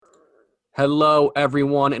Hello,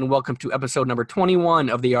 everyone, and welcome to episode number 21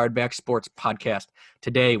 of the Yardback Sports Podcast.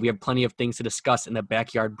 Today, we have plenty of things to discuss in the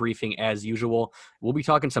backyard briefing as usual. We'll be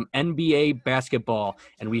talking some NBA basketball,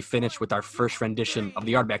 and we finish with our first rendition of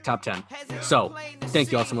the Yardback Top 10. So,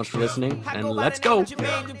 thank you all so much for listening, and let's go.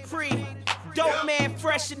 Dope man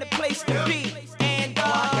fresh in the place to be. And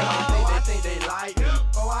I think they like it.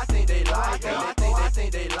 Oh, I think they like it. I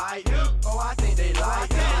think they like it. Oh, I think they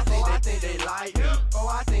like it. I think they like it. Oh,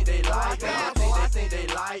 I think they like it. I think they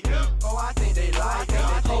like it. Oh, I think they like it.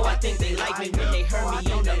 oh, I think they like me when they heard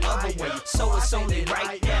me on the other one. So it's only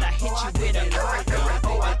right that I hit you with a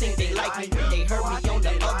oh, I think they like me when they heard me on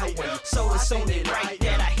the other one. So it's only right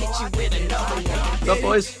that I hit you with another one. What's up,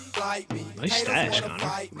 boys? Nice stash,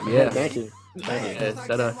 Connor. Yeah, Thank you. Is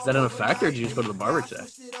that an effect, or did you just go to the barber today?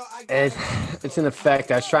 It's an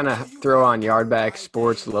effect. I was trying to throw on Yardback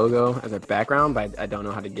Sports logo as a background, but I don't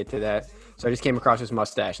know how to get to that. So I just came across this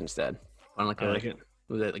mustache instead. I like it.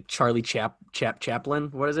 Was it like Charlie Chaplin?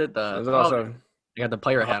 What is it? There's also, I got the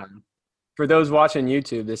player hat on. for those watching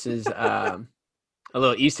YouTube, this is a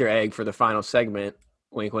little Easter egg for the final segment.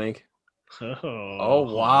 Wink, wink.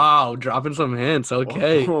 Oh, wow. Dropping some hints.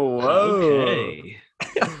 Okay. Whoa. Okay.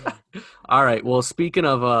 All right. Well, speaking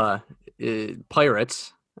of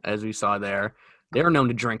pirates, as we saw there, they're known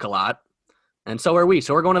to drink a lot. And so are we.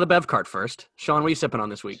 So we're going to the Bev cart first. Sean, what are you sipping on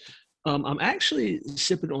this week? I'm actually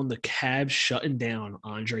sipping on the Cavs shutting down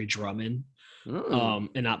Andre Drummond and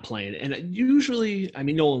not playing. And usually, I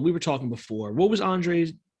mean, Nolan, we were talking before. What was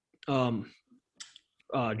Andre's Draymond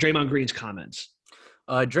Green's comments?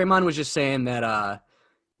 Draymond was just saying that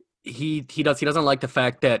he doesn't like the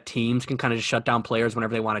fact that teams can kind of just shut down players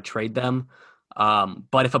whenever they want to trade them.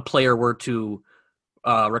 But if a player were to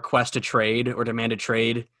request a trade or demand a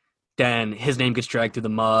trade, then his name gets dragged through the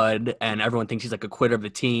mud and everyone thinks he's like a quitter of the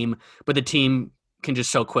team. But the team can just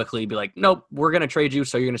so quickly be like, nope, we're going to trade you,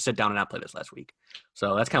 so you're going to sit down and not play this last week.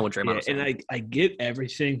 So that's kind of what Draymond was saying. And I get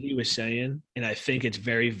everything he was saying, and I think it's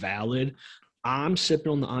very valid. I'm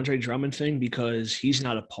sipping on the Andre Drummond thing because he's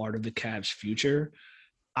not a part of the Cavs' future.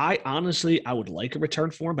 I would like a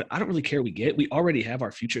return for him, but I don't really care we get. We already have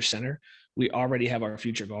our future center. We already have our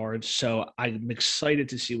future guards. So I'm excited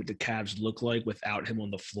to see what the Cavs look like without him on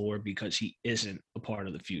the floor because he isn't a part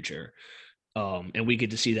of the future. And we get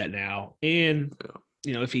to see that now. And,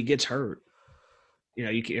 if he gets hurt, you're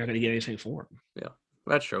not going to get anything for him. Yeah,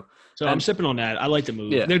 that's true. So I'm sipping on that. I like the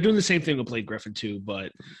move. Yeah. They're doing the same thing with Blake Griffin too,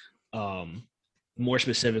 but more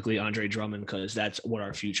specifically Andre Drummond because that's what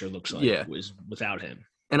our future looks like was without him.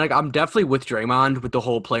 And I'm definitely with Draymond with the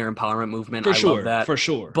whole player empowerment movement. For sure, love that. for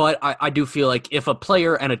sure. But I do feel like if a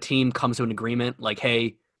player and a team comes to an agreement, like,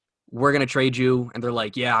 hey, we're going to trade you, and they're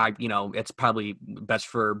like, yeah, it's probably best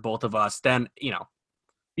for both of us, then,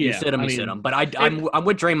 you sit him. But I'm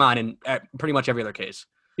with Draymond in pretty much every other case.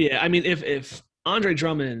 Yeah, I mean, if Andre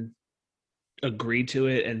Drummond agreed to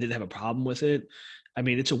it and didn't have a problem with it, I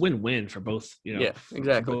mean, it's a win-win for both,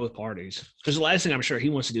 exactly. for both parties. Because the last thing I'm sure he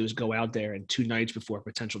wants to do is go out there and 2 nights before a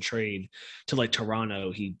potential trade to like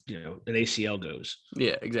Toronto, an ACL goes.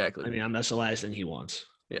 Yeah, exactly. I mean, that's the last thing he wants.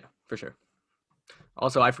 Yeah, for sure.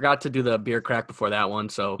 Also, I forgot to do the beer crack before that one.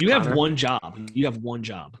 So you have one job. You have one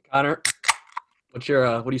job. Connor, what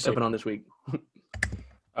are you sipping on this week?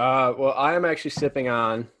 Well, I am actually sipping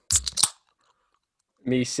on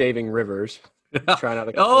me saving rivers. Trying out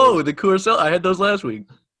the Curacao. I had those last week.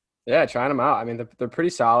 Yeah, trying them out. I mean, they're pretty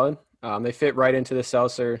solid. They fit right into the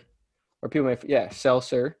seltzer, or people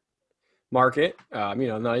seltzer market.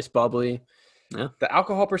 Nice, bubbly. Yeah. The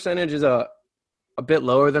alcohol percentage is a bit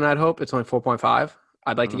lower than I'd hope. It's only 4.5.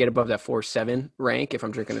 I'd like to get above that 4.7 rank if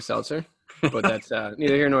I'm drinking a seltzer, but that's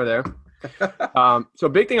neither here nor there. So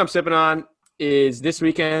big thing I'm sipping on is this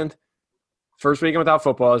weekend, first weekend without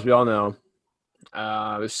football, as we all know.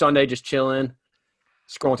 It was Sunday, just chilling,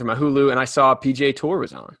 scrolling through my Hulu, and I saw PGA Tour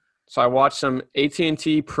was on. So I watched some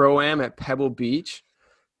AT&T Pro-Am at Pebble Beach.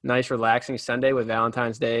 Nice, relaxing Sunday with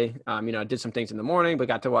Valentine's Day. I did some things in the morning, but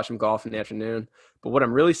got to watch some golf in the afternoon. But what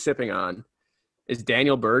I'm really sipping on is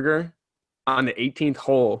Daniel Berger on the 18th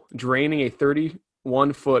hole, draining a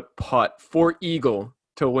 31-foot putt for eagle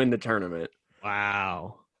to win the tournament.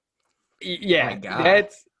 Wow. Yeah, God.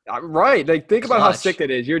 That's right. Like, think about how Clutch. sick that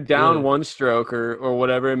is. You're down one stroke or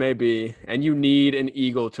whatever it may be, and you need an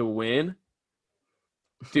eagle to win.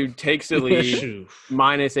 Dude takes the lead,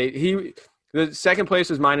 -8. The second place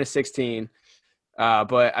was -16.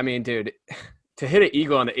 But I mean, dude, to hit an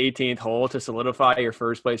eagle on the 18th hole to solidify your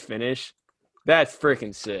first place finish, that's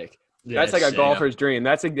freaking sick. Yeah, that's like a golfer's dream.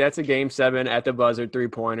 That's a game 7 at the buzzer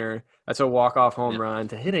 3-pointer. That's a walk-off home run.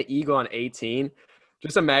 To hit an eagle on 18,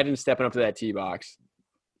 just imagine stepping up to that tee box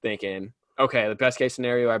thinking, okay, the best case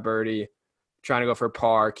scenario, I birdie, trying to go for a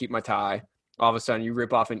par, keep my tie. All of a sudden, you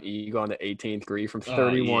rip off an eagle on the 18th green from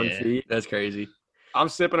 31 yeah. feet. That's crazy. I'm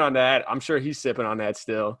sipping on that. I'm sure he's sipping on that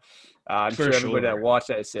still. I'm For sure everybody sure. that watched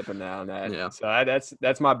that is sipping on that. Yeah. So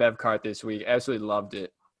that's my Bev cart this week. Absolutely loved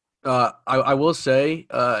it. I will say,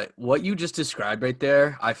 what you just described right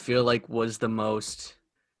there, I feel like was the most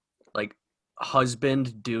like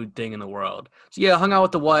husband dude thing in the world. So yeah, I hung out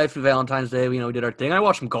with the wife for Valentine's Day. You know, we did our thing. I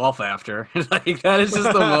watched some golf after. Like that is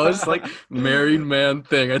just the most like married man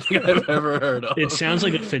thing I think I've ever heard of. It sounds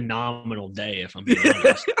like a phenomenal day, if I'm being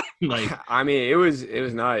honest. Like, I mean, it was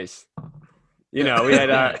nice. You know, we had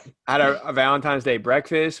a Valentine's Day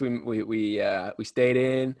breakfast. We stayed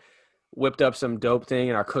in, whipped up some dope thing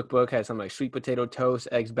in our cookbook. Had some like sweet potato toast,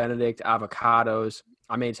 eggs Benedict, avocados.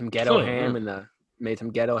 I made some ghetto Oh,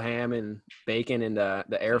 ham and bacon in the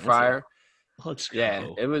air fryer. let's go. Yeah,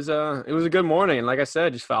 it was a good morning. And like I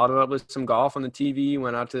said, just followed it up with some golf on the TV.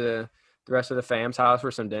 Went out to the rest of the fam's house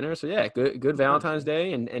for some dinner. So yeah, good Valentine's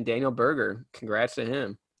Day and Daniel Berger. Congrats to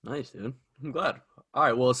him. Nice, dude. I'm glad. All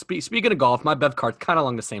right. Well, speaking of golf, my Bev card's kind of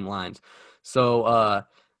along the same lines. So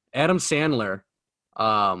Adam Sandler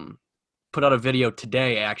put out a video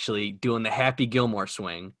today actually doing the Happy Gilmore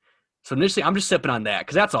swing. So initially, I'm just sipping on that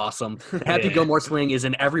because that's awesome. The Happy Yeah. Gilmore swing is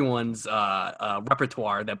in everyone's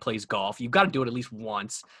repertoire that plays golf. You've got to do it at least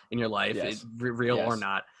once in your life, Yes. real or Yes.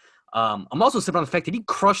 not. I'm also sipping on the fact that he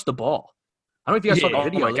crushed the ball. I don't know if you guys saw the Yeah. Oh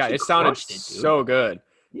video. my Like, god, he it sounded crushed it, dude. so good.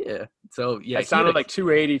 Yeah. So yeah, It sounded like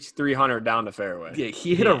 280, 300 down the fairway. yeah,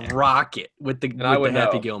 he hit Yeah. a rocket with the I would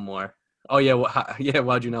Happy know. Gilmore. Oh yeah,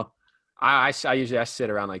 how'd you know? I usually sit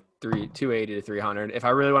around like 280 to 300. If I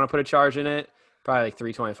really want to put a charge in it, probably like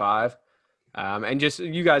 325. And just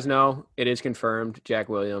you guys know, it is confirmed. Jack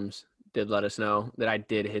Williams did let us know that I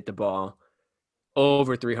did hit the ball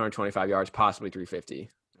over 325 yards, possibly 350.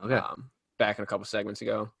 Okay. Back in a couple segments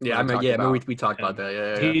ago. Yeah, when I talked remember about- we talked about that.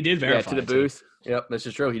 Yeah. He did verify to the it, too. booth. Yep, this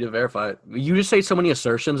is true. He did verify it. You just say so many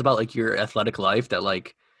assertions about like your athletic life that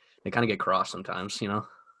like they kind of get crossed sometimes, you know?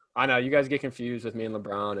 I know you guys get confused with me and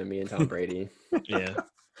LeBron and me and Tom Brady. Yeah.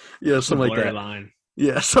 Yeah, It's a something like blurry that. line.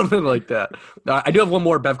 Yeah, something like that. I do have one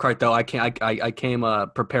more Bev cart though. I came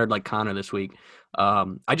prepared like Connor this week. I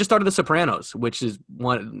just started The Sopranos, which is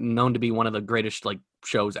known to be one of the greatest like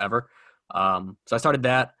shows ever. So I started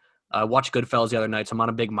that. I watched Goodfellas the other night, so I'm on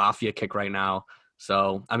a big mafia kick right now.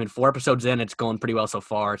 So I mean, 4 episodes in, it's going pretty well so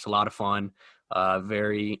far. It's a lot of fun,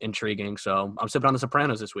 very intriguing. So I'm sipping on The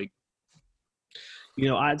Sopranos this week. You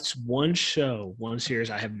know, it's one series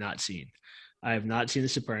I have not seen. I have not seen The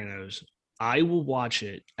Sopranos. I will watch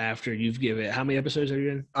it after you've given it. How many episodes are you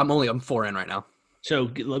in? I'm 4 in right now.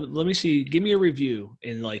 So let me see. Give me a review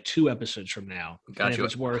in like 2 episodes from now. Got and you. if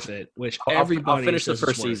it's worth it, which I'll everybody finish the says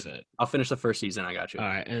first it's worth season. it. I'll finish the first season. I got you. All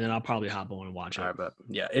right, and then I'll probably hop on and watch it. All right, but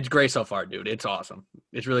yeah, it's great so far, dude. It's awesome.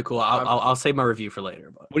 It's really cool. I'll save my review for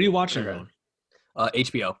later. But What are you watching Okay. on?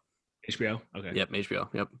 HBO. HBO? Okay. Yep, HBO.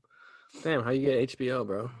 Yep. Damn, how you get HBO,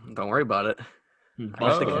 bro? Don't worry about it. Hmm. I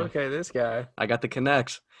got the- Okay, this guy. I got the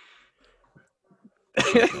connects.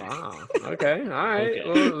 Wow. Okay. All right.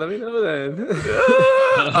 Okay. Well, let me know then.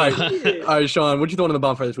 All right, Sean. What you throwing in the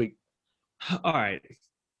bonfire this week? All right.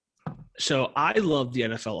 So I love the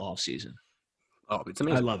NFL offseason. Oh, it's I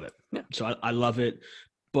amazing. love it. Yeah. So I love it,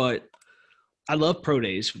 but I love pro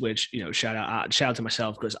days, which shout out to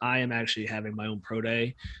myself because I am actually having my own pro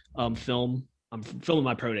day film. I'm filming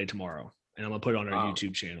my pro day tomorrow, and I'm gonna put it on our Wow.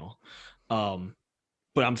 YouTube channel.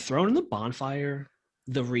 But I'm throwing in the bonfire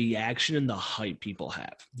the reaction and the hype people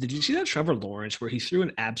have. Did you see that Trevor Lawrence where he threw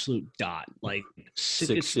an absolute dot, like it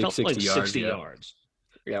felt 60 like yards, 60 yeah. yards?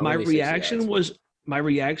 Yeah, My only 60 reaction yards.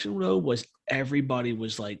 was everybody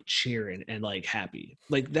was like cheering and like happy.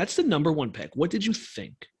 Like that's the number one pick. What did you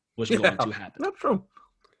think was going Yeah. to happen? That's true.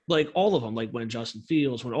 Like all of them, like when Justin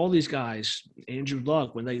Fields, when all these guys, Andrew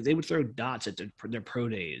Luck, when they would throw dots at their pro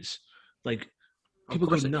days, like Of people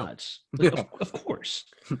go course they do. nuts. Like, Yeah. of course.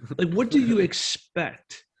 Like what do you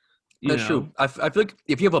expect? You That's know? true. I feel like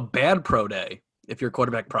if you have a bad pro day, if you're a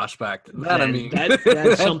quarterback prospect, that I Then mean, that's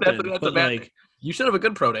something. that's a but bad. like You should have a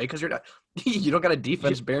good pro day because you're not. You don't got a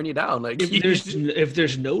defense bearing you down. Like if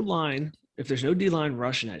there's no line, if there's no D line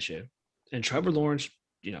rushing at you, and Trevor Lawrence,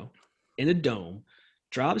 in a dome,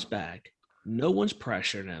 drops back, no one's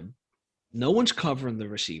pressuring him, no one's covering the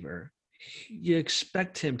receiver. You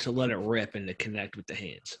expect him to let it rip and to connect with the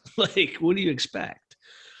hands. Like, what do you expect?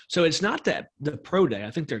 So it's not that the pro day.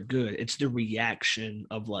 I think they're good. It's the reaction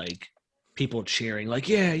of like people cheering, like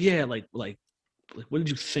yeah, like what did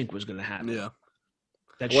you think was going to happen? yeah.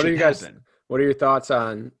 That What are shit you guys- happened. What are your thoughts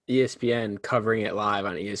on ESPN covering it live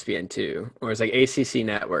on ESPN2? Or it's like ACC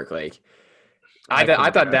Network? Like, I couldn't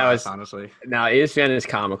thought care that less, was honestly. now ESPN is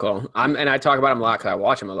comical. And I talk about him a lot because I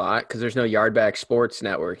watch him a lot because there's no Yardback Sports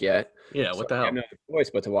Network yet. Yeah, So what the I have hell? no choice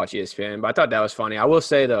but to watch ESPN. But I thought that was funny. I will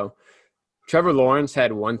say though, Trevor Lawrence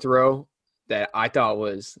had one throw that I thought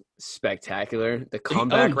was spectacular. The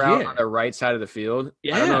comeback route on the right side of the field.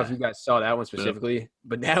 I don't know if Yeah. you guys saw that one specifically,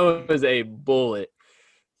 but that was a bullet.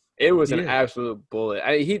 It was an Yeah. absolute bullet.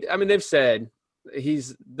 I mean, they've said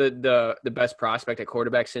he's the best prospect at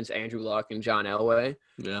quarterback since Andrew Luck and John Elway.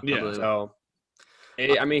 Yeah, I Yeah. believe it. So,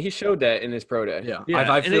 I mean, he showed that in his pro day. Yeah,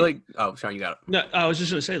 Yeah, I and feel it- like. Oh, Sean, you got it. No, I was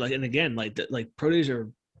just gonna say, like, and again, like, like pro days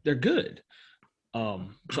they're good.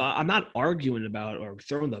 So I'm not arguing about or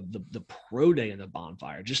throwing the pro day in the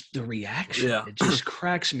bonfire. Just the reaction, Yeah. it just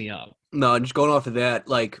cracks me up. No, just going off of that,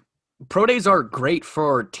 like pro days are great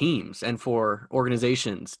for teams and for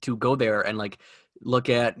organizations to go there and like look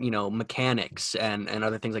at, mechanics and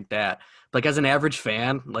other things like that. Like as an average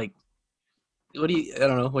fan, like I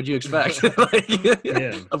don't know, what do you expect? Like,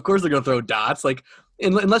 Yeah. Of course they're gonna throw dots. Like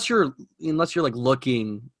unless you're like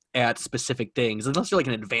looking at specific things, unless you're like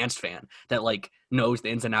an advanced fan that like knows the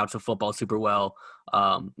ins and outs of football super well.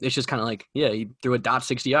 It's just kind of like, yeah, he threw a dot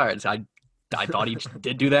 60 yards. I thought he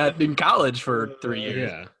did do that in college for 3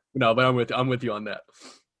 years. Yeah. No, but I'm with you on that.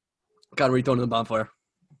 Got to thrown in the bonfire.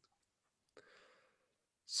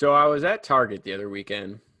 So I was at Target the other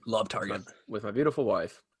weekend Love Target. with my beautiful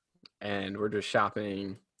wife, and we're just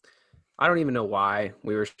shopping. I don't even know why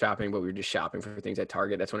we were shopping, but we were just shopping for things at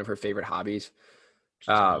Target. That's one of her favorite hobbies.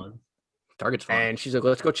 Target's fun. And she's like,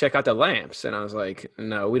 let's go check out the lamps. And I was like,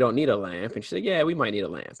 no, we don't need a lamp. And she's like, yeah, we might need a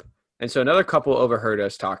lamp. And so another couple overheard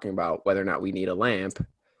us talking about whether or not we need a lamp.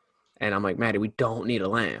 And I'm like, Maddie, we don't need a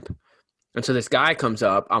lamp. And so this guy comes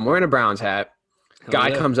up. I'm wearing a Browns hat. Hell Guy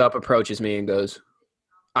yeah. comes up, approaches me, and goes,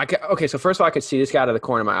 okay, so first of all, I could see this guy out of the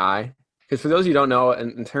corner of my eye. Because for those of you who don't know,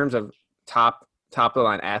 in terms of top of the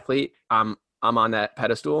line athlete, I'm on that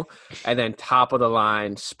pedestal. And then top of the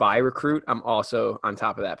line spy recruit, I'm also on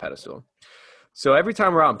top of that pedestal. So every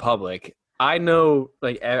time we're out in public, I know,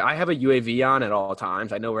 like, I have a UAV on at all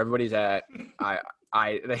times. I know where everybody's at.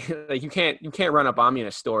 Like you can't run up on me in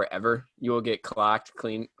a store ever. You will get clocked,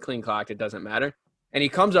 clean clocked. It doesn't matter. And he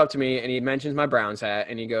comes up to me and he mentions my Browns hat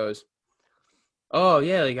and he goes, "Oh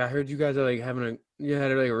yeah, like I heard you guys are like you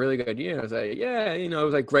had like a really good year." I was like, "Yeah, it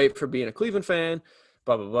was like great for being a Cleveland fan."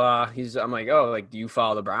 Blah blah blah. I'm like, "Oh, like do you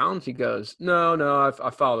follow the Browns?" He goes, "No, I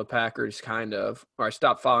follow the Packers kind of, or I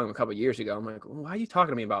stopped following them a couple years ago." I'm like, well, "Why are you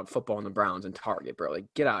talking to me about football and the Browns and Target, bro? Like,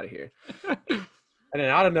 get out of here." And then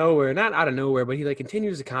out of nowhere, not out of nowhere, but he like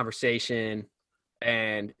continues the conversation,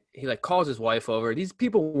 and he like calls his wife over. These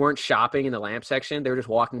people weren't shopping in the lamp section; they were just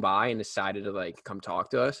walking by and decided to like come talk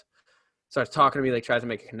to us. Starts talking to me, like tries to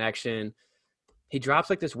make a connection. He drops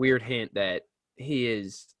like this weird hint that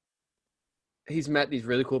he's met these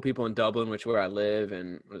really cool people in Dublin, which is where I live,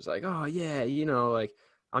 and was like, "Oh yeah, like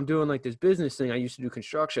I'm doing like this business thing. I used to do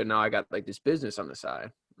construction. Now I got like this business on the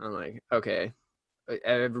side." I'm like, "Okay,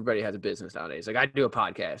 everybody has a business nowadays. Like I do a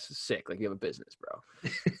podcast. It's sick. Like you have a business,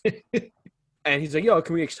 bro." And he's like, "Yo,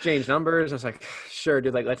 can we exchange numbers?" I was like, "Sure,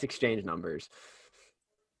 dude. Like let's exchange numbers."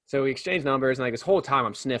 So we exchanged numbers, and like this whole time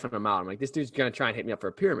I'm sniffing him out. I'm like, this dude's gonna try and hit me up for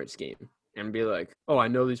a pyramid scheme and be like, "Oh, I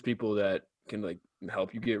know these people that can like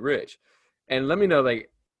help you get rich." And let me know,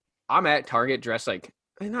 like, I'm at Target dressed like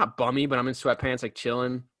not bummy, but I'm in sweatpants, like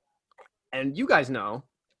chilling. And you guys know,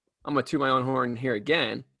 I'm gonna toot my own horn here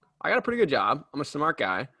again. I got a pretty good job. I'm a smart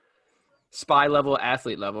guy, spy level,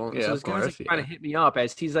 athlete level. And Yeah, so of this guy's course, like, trying to hit me up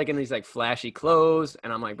as he's like in these like flashy clothes,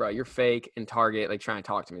 and I'm like, "Bro, you're fake." In Target, like trying to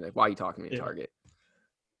talk to me, like, "Why are you talking to me at Yeah. Target?"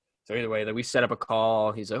 So either way, like we set up a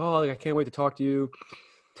call. He's like, "Oh, like, I can't wait to talk to you."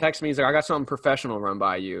 Text me. He's like, "I got something professional run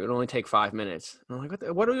by you. It'll only take 5 minutes." And I'm like,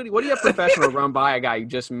 what do you have professional run by a guy you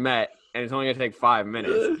just met, and it's only gonna take 5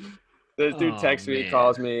 minutes? This dude Oh, texts me, man.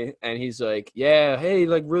 calls me, and he's like, "Yeah, hey,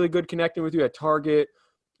 like really good connecting with you at Target.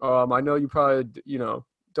 I know you probably,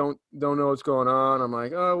 don't know what's going on." I'm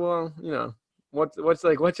like, "Oh, well,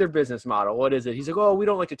 what's your business model? What is it?" He's like, "Oh, we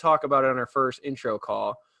don't like to talk about it on our first intro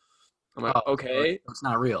call." I'm like, Oh, "Okay." It's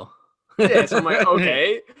not real. Yeah, so I'm like,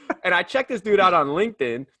 "Okay." And I checked this dude out on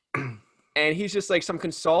LinkedIn, and he's just like some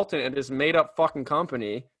consultant at this made up fucking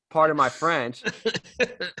company, pardon my French.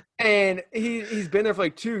 And he's been there for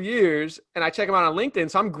like 2 years, and I check him out on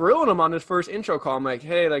LinkedIn. So I'm grilling him on this first intro call. I'm like,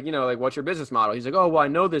 "Hey, like, like what's your business model?" He's like, "Oh, well, I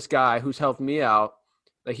know this guy who's helped me out.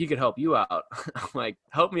 Like he could help you out." I'm like,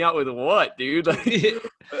 "Help me out with what, dude? Like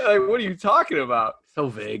what are you talking about?" So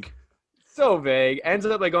vague. So vague. Ends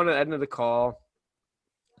up like going to the end of the call.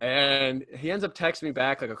 And he ends up texting me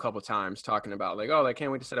back like a couple times talking about like, "Oh, I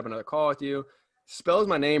can't wait to set up another call with you." Spells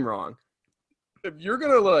my name wrong. If you're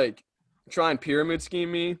going to like try and pyramid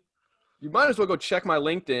scheme me, you might as well go check my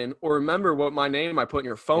LinkedIn or remember what my name I put in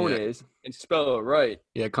your phone is and spell it right.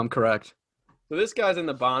 Yeah, come correct. So this guy's in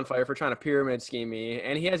the bonfire for trying to pyramid scheme me,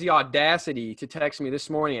 and he has the audacity to text me this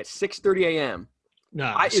morning at 6:30 a.m.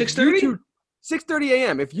 No, If 6:30. you two- 6:30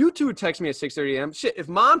 a.m. If you two text me at 6:30 a.m., shit. If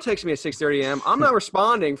mom texts me at 6:30 a.m., I'm not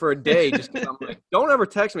responding for a day. Just 'cause I'm like, don't ever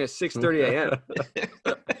text me at 6:30 a.m.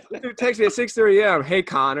 If you text me at 6:30 a.m., hey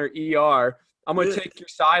Connor, ER, I'm gonna take your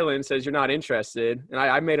silence as you're not interested. And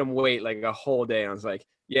I made him wait like a whole day. I was like,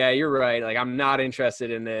 yeah, you're right. Like I'm not interested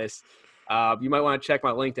in this. You might want to check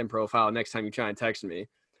my LinkedIn profile next time you try and text me.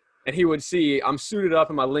 And he would see I'm suited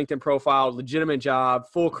up in my LinkedIn profile, legitimate job,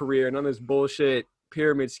 full career, none of this bullshit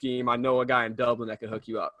pyramid scheme. I know a guy in Dublin that could hook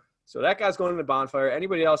you up. So that guy's going to the bonfire.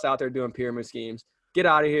 Anybody else out there doing pyramid schemes, get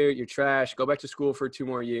out of here. You're trash. Go back to school for 2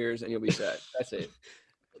 more years and you'll be set. That's it.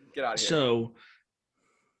 Get out of here. So,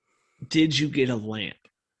 did you get a lamp?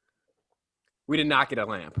 We did not get a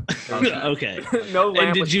lamp. Okay. No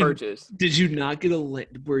lamp did was you- purchased. Did you not get a lamp?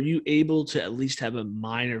 Were you able to at least have a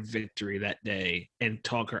minor victory that day and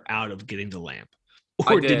talk her out of getting the lamp?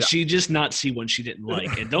 I Or did did. she just not see one she didn't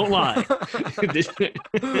like? And don't lie.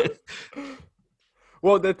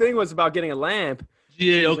 Well, the thing was about getting a lamp.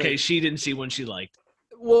 Yeah, okay, she didn't see one she liked.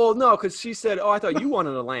 Well, no, because she said, oh, I thought you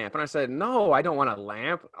wanted a lamp. And I said, no, I don't want a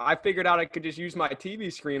lamp. I figured out I could just use my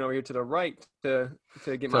TV screen over here to the right to get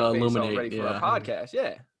my To face all illuminate, ready for yeah. a podcast.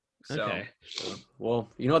 Yeah. So, Okay. Well,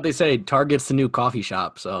 you know what they say, Target's the new coffee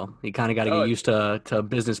shop, so you kind of got to Oh, get used to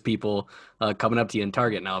business people coming up to you in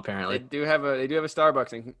Target now, they apparently. do have a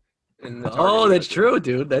Starbucks in the Target Oh, we that's go to. true,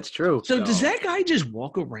 dude. That's true. So does So- that guy just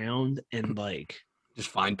walk around and like Just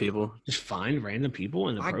find people. just find random people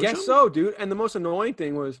and I approach guess them? so, dude. And the most annoying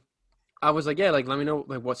thing was, I was like, yeah, like let me know,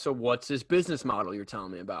 like what's this business model you're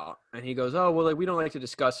telling me about? And he goes, oh, well, like we don't like to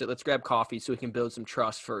discuss it. Let's grab coffee so we can build some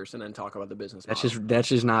trust first, and then talk about the business. That's model.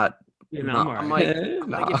 just not. You know, No, I'm I'm alright. like,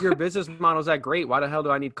 Nah. like, if your business model's that great, why the hell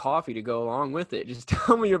do I need coffee to go along with it? Just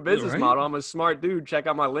tell me your business right? model. I'm a smart dude. Check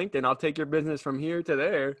out my LinkedIn. I'll take your business from here to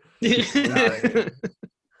there.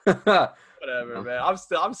 Whatever, man.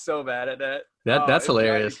 I'm so bad at that. That's Oh, it drives me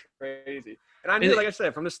hilarious. Crazy. And I knew, like I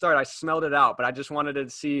said, from the start, I smelled it out, but I just wanted to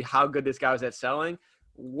see how good this guy was at selling.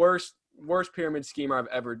 Worst pyramid schemer I've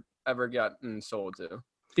ever gotten sold to.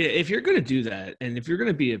 Yeah, if you're gonna do that, and if you're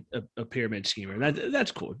gonna be a pyramid schemer,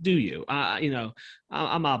 that's cool. Do you?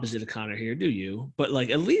 I'm opposite of Connor here. Do you? But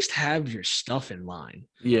like, at least have your stuff in line.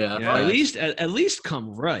 Yeah. You know, facts. at least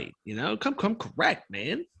come right. You know, come correct,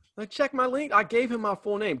 man. Like, check my link. I gave him my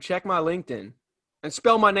full name. Check my LinkedIn and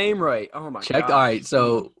spell my name right. Oh my Check. god. All right.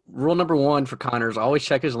 So rule number 1 for Connor is always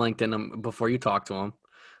check his LinkedIn before you talk to him.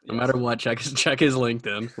 No matter what, check his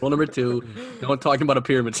LinkedIn. Rule number 2, don't talk about a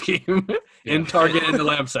pyramid scheme in Yeah. Target in the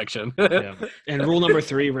lab section. Yeah. And rule number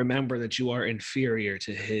 3: remember that you are inferior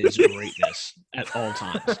to his greatness at all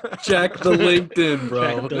times. Check the LinkedIn,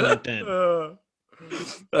 bro. Check the LinkedIn.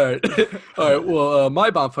 All right. All right. Well, my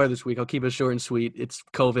bonfire this week, I'll keep it short and sweet. It's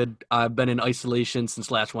COVID. I've been in isolation since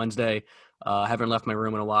last Wednesday. Haven't left my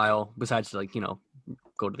room in a while, besides like,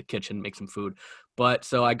 go to the kitchen, make some food. But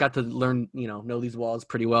so I got to learn, know these walls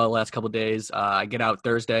pretty well the last couple of days. I get out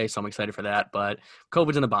Thursday, so I'm excited for that. But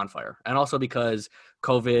COVID's in the bonfire. And also because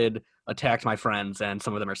COVID attacked my friends and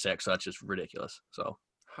some of them are sick. So that's just ridiculous. So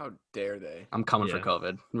How dare they? I'm coming for Yeah.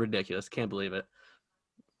 COVID. Ridiculous. Can't believe it.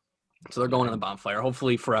 So they're going in the bonfire,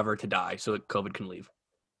 hopefully forever to die so that COVID can leave.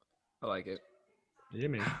 I like it. Yeah,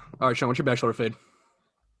 man. All right, Sean, what's your back shoulder fade?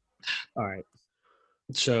 All right.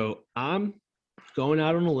 So I'm going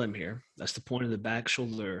out on a limb here. That's the point of the back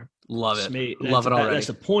shoulder. Love it. That's Love it already. That's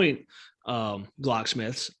the point,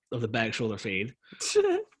 Glocksmiths, of the back shoulder fade.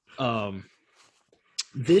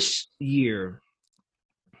 This year,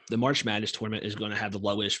 the March Madness tournament is going to have the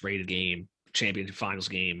lowest rated game, championship finals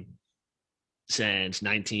game, since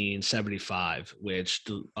 1975, which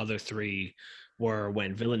the other 3 were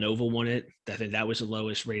when Villanova won it. I think that was the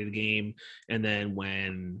lowest rated game. And then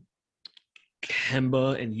when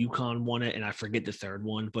Kemba and UConn won it, and I forget the third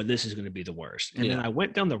one, but this is going to be the worst. And then Yeah. I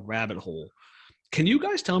went down the rabbit hole. Can you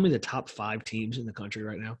guys tell me the top 5 teams in the country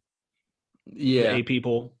right now? Yeah. The 8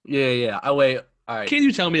 people. Yeah. Oh, wait. All right. Can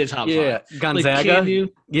you tell me the top 5? Yeah. Like, Gonzaga. can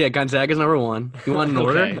you? Yeah, Gonzaga's number 1. You want an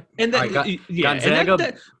order? Okay. And then, All right, yeah, and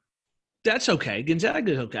Gonzaga- that's okay.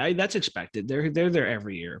 Gonzaga's okay. That's expected. They're there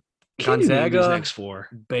every year. Can you name Gonzaga, these next 4.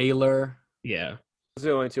 Baylor. Yeah. Those are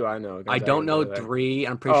the only 2 I know. I Gonzaga don't and know Baylor. 3.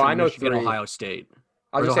 I'm pretty Oh, sure I know Michigan, 3. Ohio State.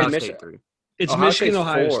 I was Or gonna Ohio say State Michigan. 3. It's Ohio Michigan, State's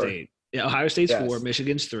Ohio 4. State. Yeah, Ohio State's Yes. 4,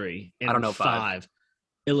 Michigan's 3. And I don't know 5.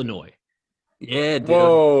 Illinois. Yeah, dude.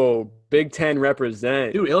 Whoa, Big Ten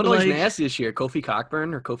represent. Dude, Illinois is Like- nasty this year. Kofi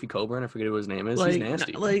Cockburn or Kofi Coburn, I forget what his name is. He's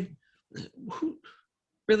nasty. who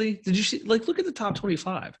really? Did you see? Like, look at the top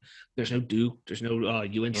 25. There's no Duke. There's no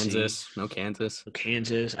UNC. Kansas, no Kansas. No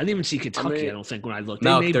Kansas. I didn't even see Kentucky. I, mean, don't think when I looked.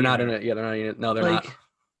 No, may they're be not in there. it. Yeah, they're not in it. No, they're Like, not.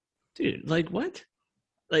 dude, like what?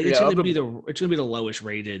 Like Yeah, it's of gonna be the lowest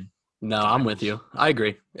rated. No, I'm with you. I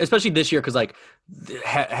agree, especially this year because like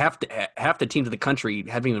half the teams in the country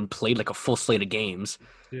haven't even played like a full slate of games.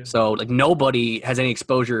 Yeah. So like nobody has any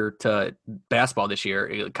exposure to basketball this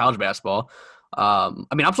year, college basketball. I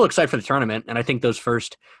mean, I'm still excited for the tournament, and I think the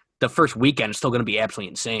first weekend is still going to be absolutely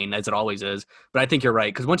insane, as it always is. But I think you're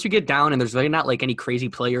right because once you get down and there's really not like any crazy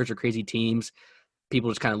players or crazy teams, people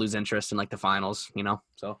just kind of lose interest in like the finals, you know.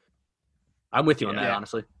 So I'm with you on that, Yeah.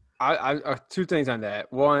 honestly. I two things on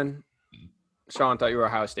that. One, Sean thought you were a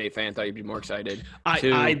Ohio State fan. Thought you'd be more excited.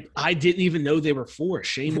 Two- I didn't even know they were four.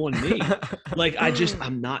 Shame on me. Like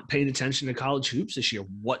I'm not paying attention to college hoops this year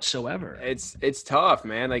whatsoever. It's tough,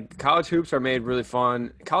 man. Like college hoops are made really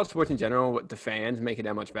fun. College sports in general, with the fans make it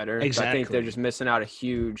that much better. So I think Exactly. they're just missing out a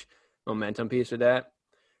huge momentum piece with that.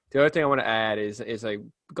 The other thing I want to add is like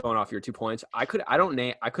going off your 2 points. I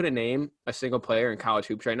couldn't name a single player in college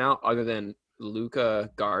hoops right now other than Luca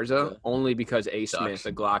Garza, only because A. Smith, Sucks.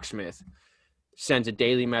 the Glocksmith, sends a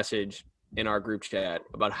daily message in our group chat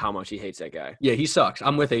about how much he hates that guy. Yeah, he sucks.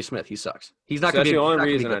 I'm with A. Smith. He sucks. He's not So going that's to be the he's only not gonna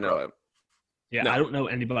be reason good, I know bro. it. Yeah, No. I don't know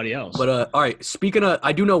anybody else. But all right, speaking of,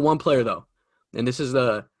 I do know one player though, and this is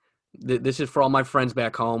this is for all my friends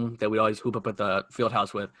back home that we always hoop up at the field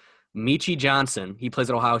house with. Michi Johnson. He plays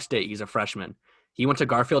at Ohio State. He's a freshman. He went to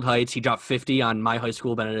Garfield Heights. He dropped 50 on my high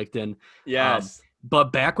school, Benedictine. Yes.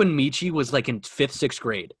 But back when Michi was like in 5th, 6th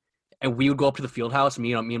grade, and we would go up to the field house,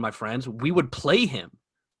 me and my friends, we would play him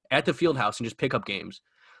at the field house and just pick up games.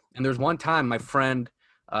 And there's one time my friend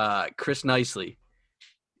Chris Nicely,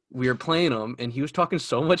 we were playing him, and he was talking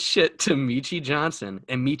so much shit to Michi Johnson.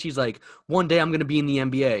 And Michi's like, one day I'm going to be in the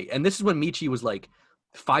NBA. And this is when Michi was like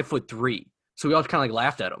 5'3". So we all kind of like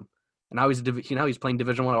laughed at him. And now he's playing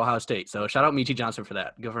Division I at Ohio State. So shout out Michi Johnson for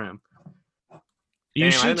that. Good for him. you Damn, I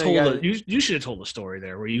should have didn't know told you you should have told the story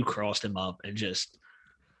there where you crossed him up and just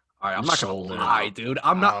All right, I'm not Sold gonna it. lie, dude.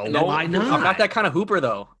 I'm not. Oh, no, why I'm not? not that kind of hooper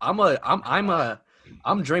though. I'm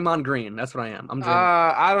Draymond Green. That's what I am. I'm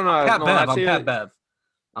Draymond. I don't know. Pat No, Bev. that's I'm it. Pat Bev.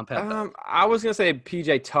 I'm Pat Bev. I was gonna say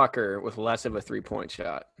PJ Tucker with less of a 3-point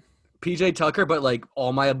shot. PJ Tucker, but like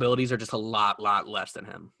all my abilities are just a lot less than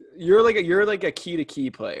him. You're like a key to key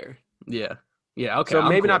player. Yeah. Yeah. Okay. So I'm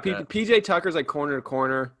maybe cool not with that. PJ Tucker's like corner to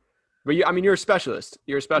corner, but you're a specialist.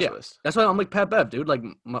 You're a specialist. That's why I'm like Pat Bev, dude. Like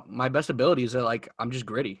my best abilities are like I'm just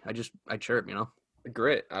gritty. I chirp, you know.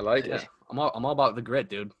 Grit. I like Yeah. it. I'm all about the grit,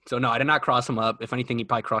 dude. So no, I did not cross him up. If anything, he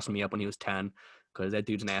probably crossed me up when he was 10, because that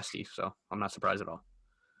dude's nasty. So I'm not surprised at all.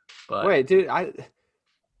 But Wait, did I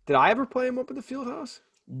ever play him up at the field house?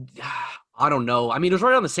 I don't know. I mean, it was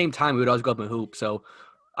right around the same time we would always go up and hoop. So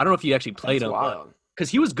I don't know if you actually played That's him, wild. because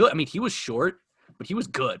he was good. I mean, he was short, but he was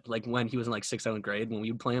good. Like when he was in like 6th, 7th grade, when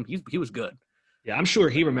we would play him, he was good. yeah, I'm sure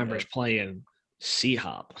he remembers playing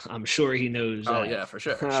C-Hop. I'm sure he knows. Oh yeah, for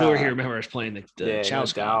sure. Sure he remembers playing the Yeah, Chow no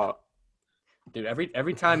Scout. doubt. Dude,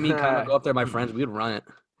 every time me kind of go up there, my friends, we'd run it.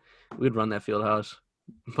 We'd run that field house.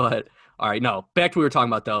 But all right, no. Back to what we were talking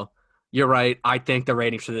about though. You're right. I think the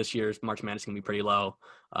ratings for this year's March Madness can be pretty low.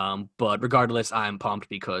 But regardless, I'm pumped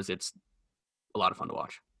because it's a lot of fun to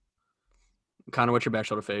watch. Connor, what's your back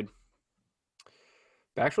shoulder fade?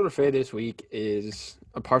 Back shoulder fade this week is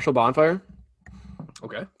a partial bonfire,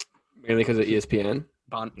 Okay. mainly because of ESPN.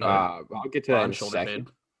 Bond, I'll get to that in Bond a shoulder second.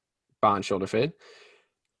 fade. Bond shoulder fade.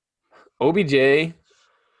 OBJ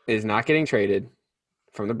is not getting traded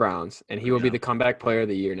from the Browns, and he will be Yeah. the comeback player of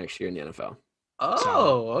the year next year in the NFL.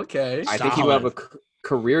 Oh, okay. I think he will have a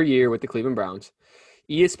career year with the Cleveland Browns.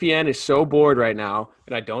 ESPN is so bored right now,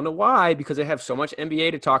 and I don't know why, because they have so much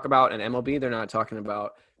NBA to talk about and MLB they're not talking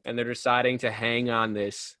about, and they're deciding to hang on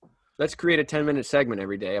this. Let's create a 10-minute segment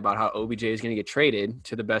every day about how OBJ is going to get traded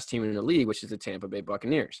to the best team in the league, which is the Tampa Bay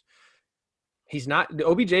Buccaneers. He's not –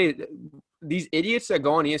 OBJ – these idiots that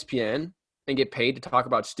go on ESPN and get paid to talk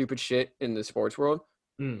about stupid shit in the sports world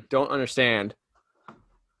don't understand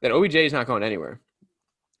that OBJ is not going anywhere.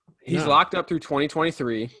 He's No. locked up through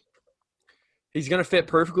 2023. He's going to fit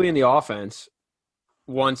perfectly in the offense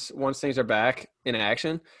once things are back in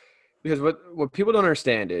action. Because what people don't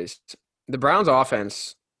understand is the Browns'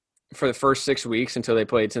 offense for the first 6 weeks until they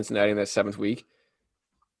played Cincinnati in that 7th week,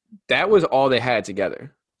 that was all they had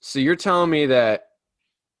together. So you're telling me that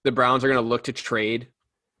the Browns are going to look to trade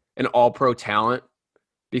an all-pro talent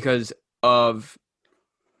because of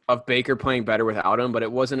Baker playing better without him, but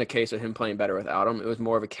it wasn't a case of him playing better without him. It was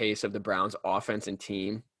more of a case of the Browns' offense and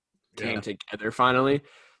team came together finally.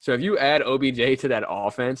 So if you add OBJ to that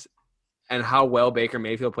offense, and how well Baker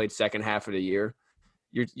Mayfield played second half of the year,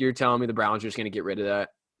 you're telling me the Browns are just going to get rid of that?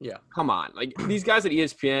 Yeah. Come on. Like, these guys at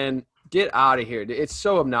ESPN, get out of here. It's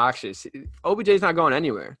so obnoxious. OBJ's not going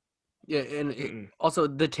anywhere. Yeah, and also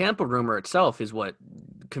the Tampa rumor itself is what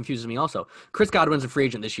confuses me also. Chris Godwin's a free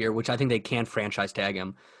agent this year, which I think they can franchise tag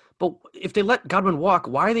him. But if they let Godwin walk,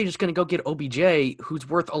 why are they just going to go get OBJ, who's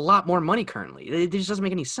worth a lot more money currently? It just doesn't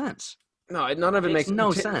make any sense. No, none of it makes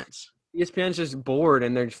no sense. ESPN's just bored,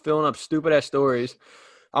 and they're just filling up stupid-ass stories.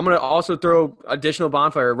 I'm going to also throw additional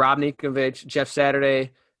bonfire, Rob Ninkovich, Jeff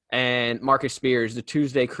Saturday, and Marcus Spears, the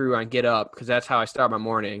Tuesday crew on Get Up, because that's how I start my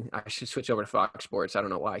morning. I should switch over to Fox Sports. I don't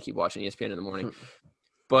know why I keep watching ESPN in the morning.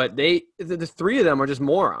 But the three of them are just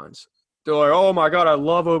morons. They're like, oh, my God, I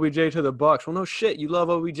love OBJ to the Bucks. Well, no shit. You love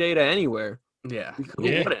OBJ to anywhere. Yeah. Who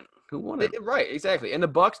wouldn't? Who wouldn't? Right, exactly. And the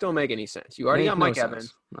Bucks don't make any sense. You already got Mike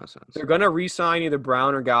Evans. No sense. They're going to re-sign either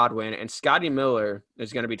Brown or Godwin, and Scotty Miller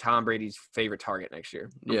is going to be Tom Brady's favorite target next year.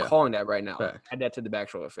 I'm calling that right now. Add that to the back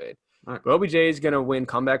shoulder fade. All right. But OBJ is going to win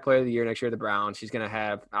comeback player of the year next year at the Browns. He's going to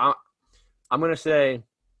have I'm going to say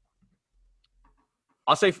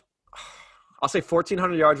I'll say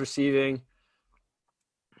 1,400 yards receiving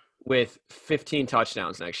with 15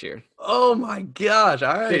 touchdowns next year. Oh, my gosh.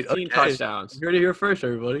 All right. 15 touchdowns. You're here first,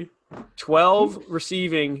 everybody. 12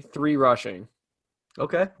 receiving, 3 rushing.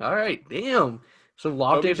 Okay. All right. Damn. Some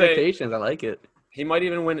lofty expectations. I like it. He might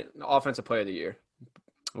even win offensive player of the year.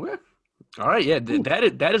 Okay. All right. Yeah,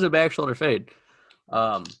 that is a back shoulder fade.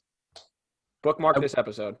 Bookmark this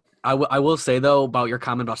episode. I will say, though, about your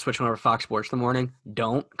comment about switching over to Fox Sports in the morning,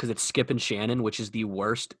 don't, because it's Skip and Shannon, which is the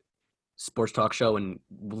worst sports talk show in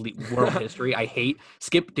world history. I hate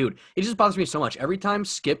Skip. Dude, it just bothers me so much. Every time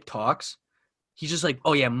Skip talks, he's just like,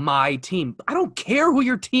 oh, yeah, my team. I don't care who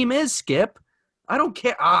your team is, Skip. I don't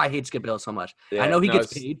care. I hate Skip Bayless so much. Yeah, I know he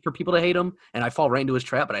gets paid for people to hate him, and I fall right into his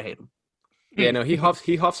trap, but I hate him. Yeah, no, he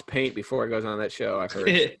huffs paint before it goes on that show, I've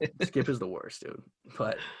heard. Skip is the worst, dude.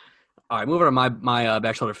 But all right, moving on to my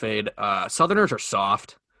back shoulder fade. Southerners are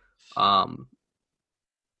soft. I'll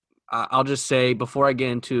just say before I get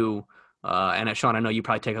into and Sean, I know you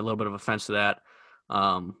probably take a little bit of offense to that.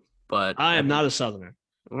 But I am not a Southerner.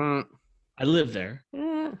 I live there.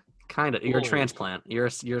 Kind of. You're a transplant. You're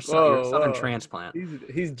a Southern transplant.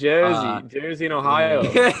 He's Jersey and Ohio.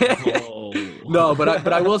 No,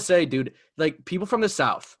 but I will say, dude, like people from the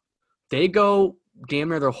South, they go damn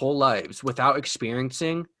near their whole lives without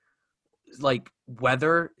experiencing like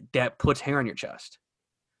weather that puts hair on your chest.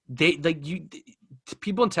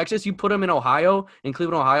 People in Texas, you put them in Ohio, in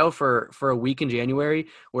Cleveland, Ohio, for a week in January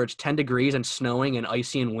where it's 10 degrees and snowing and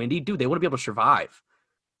icy and windy. Dude, they wouldn't be able to survive.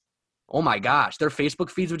 Oh my gosh, their Facebook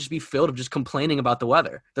feeds would just be filled of just complaining about the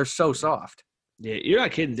weather. They're so soft. Yeah, you're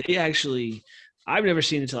not kidding. They actually, I've never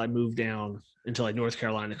seen it until I moved down into like North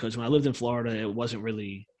Carolina, because when I lived in Florida, it wasn't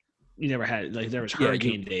really, you never had, like there was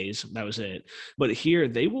hurricane days. That was it. But here,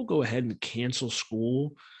 they will go ahead and cancel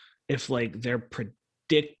school if like they're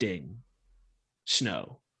predicting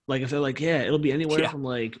snow. Like if they're like, yeah, it'll be anywhere from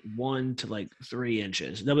like 1 to like 3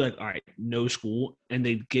 inches. They'll be like, all right, no school. And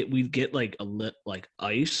we'd get like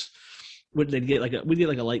ice. We'd get like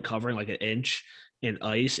a light covering, like an inch in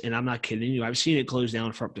ice. And I'm not kidding you. I've seen it close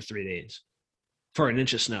down for up to 3 days for an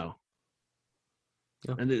inch of snow.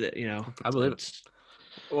 Yeah. And I believe it.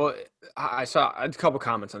 Well, I saw a couple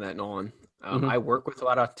comments on that, Nolan. I work with a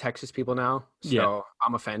lot of Texas people now, so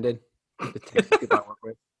I'm offended. The Texas people I work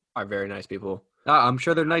with are very nice people. I'm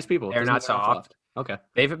sure they're nice people. They're not soft. Okay.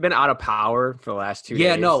 They've been out of power for the last 2 days.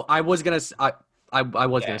 Yeah, no, I was gonna say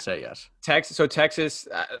yes. Texas,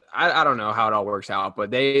 I don't know how it all works out, but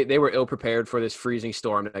they were ill prepared for this freezing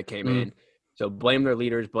storm that came in. So blame their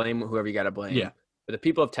leaders, blame whoever you got to blame. Yeah. But the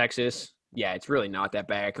people of Texas, yeah, it's really not that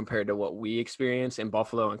bad compared to what we experience in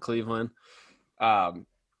Buffalo and Cleveland. I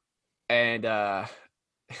don't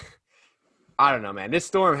know, man. This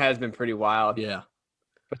storm has been pretty wild. Yeah.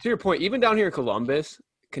 But to your point, even down here in Columbus,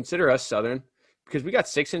 consider us Southern, because we got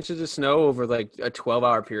 6 inches of snow over like a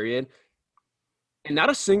 12-hour period, and not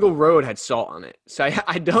a single road had salt on it. So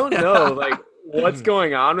I don't know like what's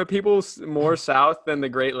going on with people more south than the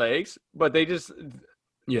Great Lakes, but they just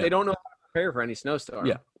they don't know how to prepare for any snowstorm.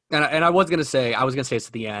 Yeah. And I was gonna say it's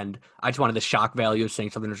at the end. I just wanted the shock value of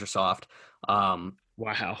saying Southerners are soft.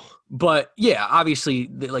 Wow. But yeah, obviously,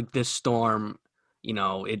 like this storm,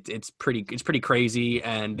 it's pretty crazy,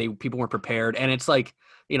 and people weren't prepared, and it's like,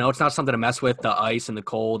 it's not something to mess with, the ice and the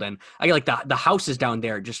cold, and I get like the houses down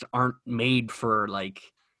there just aren't made for like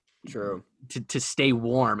to stay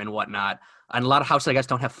warm and whatnot, and a lot of houses I guess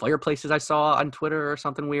don't have fireplaces. I saw on Twitter or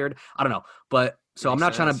something weird. I don't know, but so I'm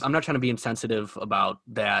not trying to be insensitive about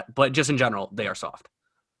that, but just in general, they are soft.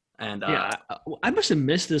 And Yeah, I must have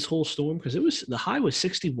missed this whole storm because the high was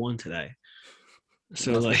 61 today.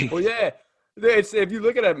 So like, Well, yeah. It's if you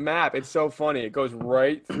look at a map, it's so funny. It goes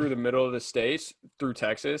right through the middle of the states, through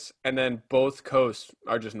Texas, and then both coasts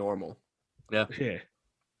are just normal. yeah,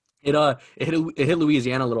 it hit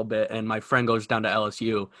Louisiana a little bit, and my friend goes down to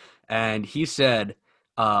LSU, and he said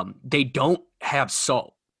they don't have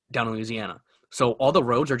salt down in Louisiana, so all the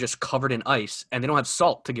roads are just covered in ice, and they don't have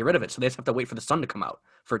salt to get rid of it, so they just have to wait for the sun to come out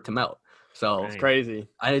for it to melt. So It's crazy.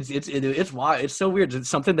 it's wild. It's so weird. It's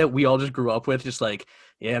something that we all just grew up with. Just like,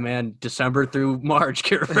 yeah, man, December through March,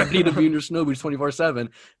 get ready to be in your snow boots 24/7.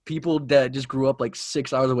 People that just grew up like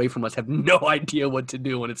 6 hours away from us have no idea what to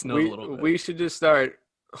do when it snows a little bit. We should just start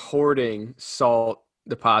hoarding salt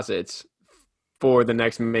deposits for the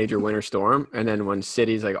next major winter storm, and then when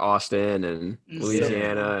cities like Austin and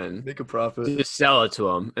Louisiana and Make a profit. just sell it to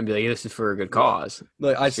them and be like, "This is for a good cause."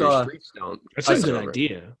 Like I So your saw. streets don't. that's a ice good over it.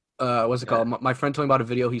 idea. What's it called? My friend told me about a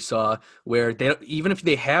video he saw where they even if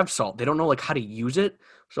they have salt, they don't know like how to use it.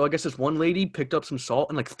 So I guess this one lady picked up some salt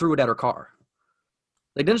and like threw it at her car.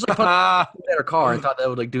 They didn't just like put it at her car and thought that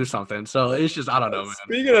would like do something. So it's just I don't know, man.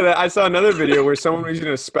 Speaking of that, I saw another video where someone was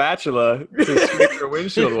using a spatula to scrape their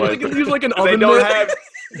windshield They wiper. can use like an They oven don't mitt.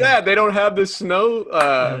 have, they don't have the snow,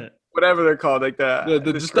 whatever they're called, like the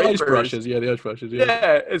just the ice scrapers. brushes. Yeah, the ice brushes. Yeah.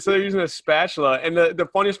 Yeah, and so they're using a spatula. And the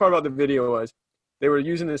funniest part about the video was they were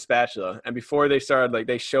using the spatula, and before they started, like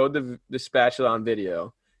they showed the spatula on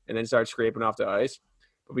video, and then started scraping off the ice.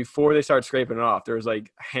 But before they started scraping it off, there was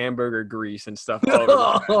like hamburger grease and stuff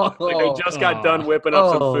all over. Like they just got done whipping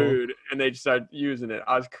up some Oh. food, and they just started using it.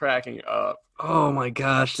 I was cracking up. Oh my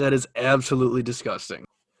gosh, that is absolutely disgusting.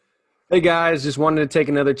 Hey guys, just wanted to take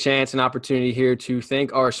another chance and opportunity here to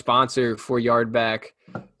thank our sponsor for Yardback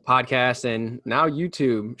podcast and now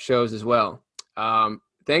YouTube shows as well.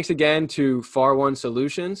 Thanks again to Far One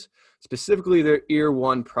Solutions, specifically their Ear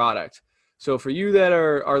One product. So for you that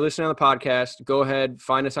are listening on the podcast, go ahead,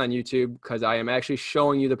 find us on YouTube because I am actually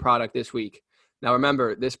showing you the product this week. Now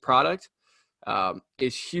remember, this product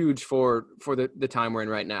is huge for the time we're in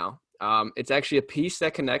right now. It's actually a piece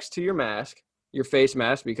that connects to your mask, your face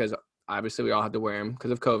mask, because obviously we all have to wear them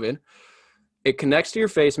because of COVID. It connects to your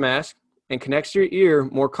face mask and connects to your ear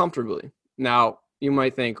more comfortably. Now, you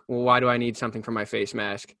might think, well, why do I need something for my face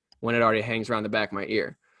mask when it already hangs around the back of my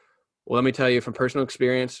ear? Well, let me tell you from personal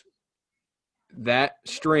experience, that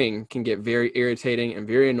string can get very irritating and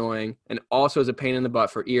very annoying, and also is a pain in the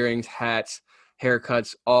butt for earrings, hats,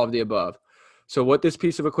 haircuts, all of the above. So what this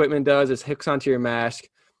piece of equipment does is hooks onto your mask,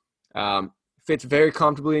 fits very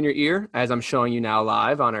comfortably in your ear, as I'm showing you now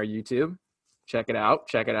live on our YouTube. Check it out.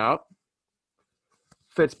 Check it out.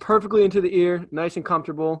 Fits perfectly into the ear, nice and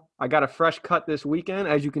comfortable. I got a fresh cut this weekend.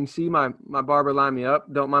 As you can see, my barber lined me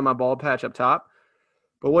up. Don't mind my bald patch up top.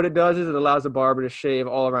 But what it does is it allows the barber to shave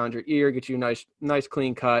all around your ear, get you a nice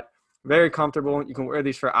clean cut. Very comfortable. You can wear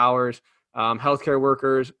these for hours. Healthcare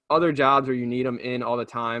workers, other jobs where you need them in all the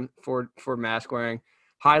time for mask wearing.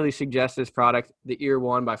 Highly suggest this product, the Ear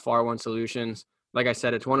One by Far One Solutions. Like I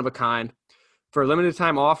said, it's one of a kind. For a limited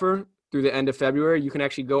time offer through the end of February, you can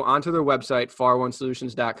actually go onto their website,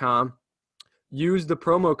 faronesolutions.com, use the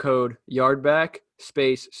promo code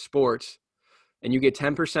YARDBACK_sports, and you get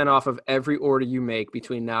 10% off of every order you make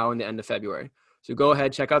between now and the end of February. So go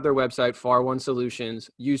ahead, check out their website, Far One Solutions,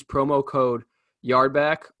 use promo code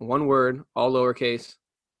YARDBACK, one word, all lowercase,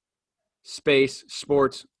 space,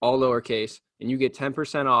 sports, all lowercase, and you get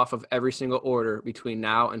 10% off of every single order between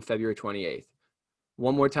now and February 28th.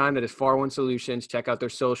 One more time, that is Far One Solutions. Check out their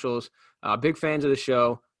socials. Big fans of the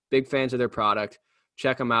show, big fans of their product.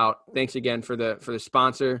 Check them out. Thanks again for the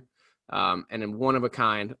sponsor, and a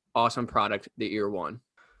one-of-a-kind, awesome product, the Ear One.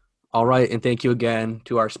 All right, and thank you again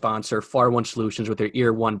to our sponsor, Far One Solutions, with their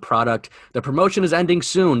Ear One product. The promotion is ending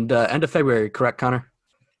soon, the end of February, correct, Connor?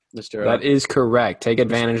 That is correct. Take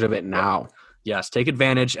advantage of it now. Yes, take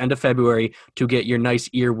advantage, end of February, to get your nice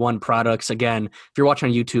Ear One products. Again, if you're watching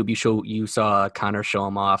on YouTube, you saw Connor show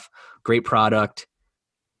them off. Great product,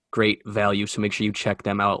 great value, so make sure you check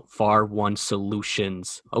them out, Far One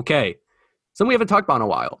Solutions. Okay, something we haven't talked about in a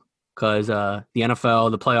while, because the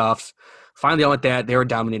NFL, the playoffs, finally on with that. They were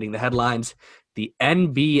dominating the headlines. The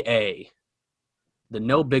NBA, the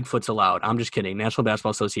no Bigfoots allowed. I'm just kidding. National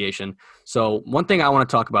Basketball Association. So one thing I want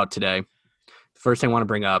to talk about today, first thing I want to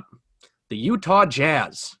bring up, the Utah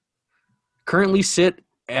Jazz currently sit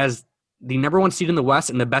as the number one seed in the West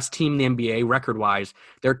and the best team in the NBA record-wise.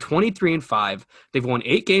 They're 23-5. They've won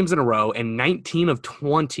 8 games in a row and 19 of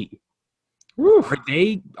 20. Woo.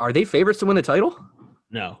 Are they favorites to win the title?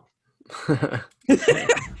 No.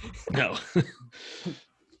 No.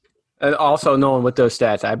 And also, Nolan, with those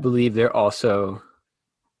stats, I believe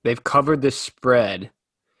they've covered the spread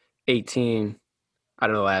 18 out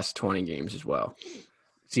of the last 20 games as well.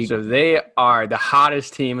 So they are the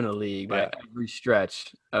hottest team in the league by every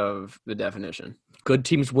stretch of the definition. Good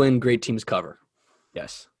teams win, great teams cover.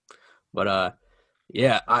 Yes. But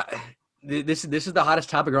this is the hottest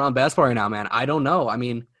topic around basketball right now, man. I don't know. I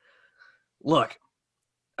mean, look,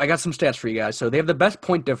 I got some stats for you guys. So they have the best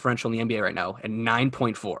point differential in the NBA right now at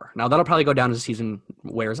 9.4. Now that'll probably go down as the season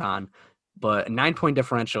wears on, but a 9-point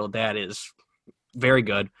differential, that is very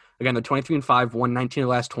good. Again, they're 23-5, 119 of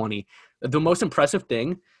the last 20. The most impressive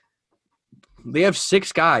thing, they have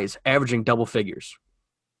 6 guys averaging double figures.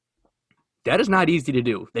 That is not easy to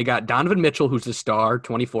do. They got Donovan Mitchell, who's the star,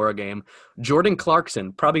 24 a game. Jordan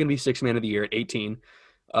Clarkson, probably going to be 6th man of the year at 18.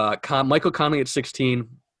 Michael Conley at 16.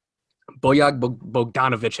 Bojan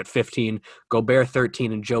Bogdanovic at 15. Gobert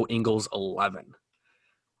 13. And Joe Ingles 11.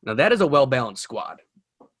 Now, that is a well-balanced squad.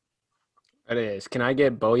 It is. Can I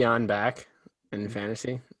get Bojan back in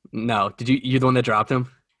fantasy? No. You're the one that dropped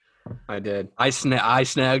him? I did. I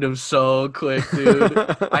snagged him so quick, dude.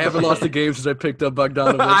 I haven't lost a game since I picked up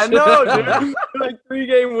Bogdanovic. I know, dude. Like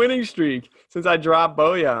 3-game winning streak since I dropped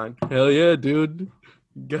Bojan. Hell yeah, dude.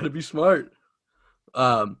 You gotta be smart.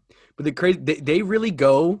 But they really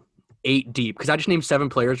go 8 deep because I just named 7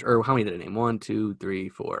 players. Or how many did I name? 1, 2, 3,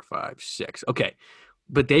 4, 5, 6. Okay,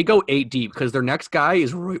 but they go 8 deep because their next guy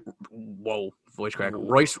is Royce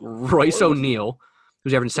O'Neal,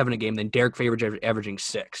 who's averaging 7 a game. Then Derek Favors averaging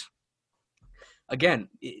 6. Again,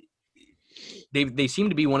 they seem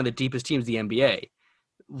to be one of the deepest teams in the NBA.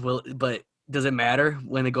 Well, but does it matter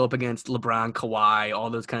when they go up against LeBron, Kawhi, all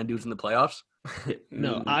those kind of dudes in the playoffs?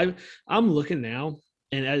 No, I'm looking now,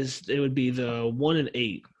 and as it would be the 1 and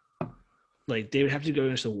 8, like they would have to go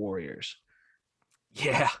against the Warriors.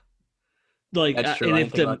 Yeah, like that's true. and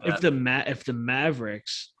if the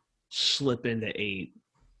Mavericks slip into 8,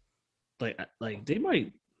 like they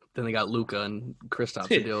might. Then they got Luka and Kristaps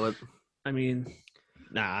to deal with. I mean,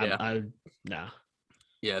 nah.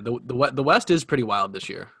 Yeah, the West is pretty wild this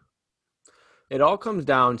year. It all comes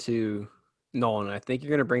down to Nolan. I think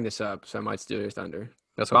you're going to bring this up, so I might steal your thunder.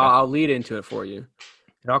 That's okay. okay. I'll lead into it for you.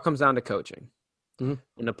 It all comes down to coaching. Mm-hmm.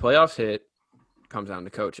 When the playoffs hit, it comes down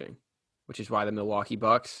to coaching, which is why the Milwaukee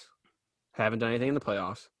Bucks haven't done anything in the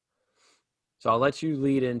playoffs. So I'll let you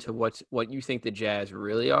lead into what you think the Jazz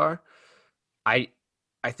really are. I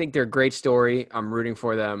think they're a great story. I'm rooting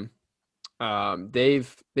for them.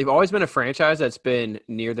 They've always been a franchise that's been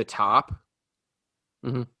near the top,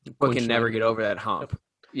 but can never get over that hump. Yep.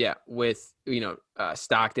 Yeah, with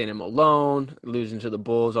Stockton and Malone losing to the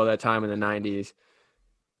Bulls all that time in the 90s.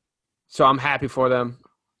 So I'm happy for them,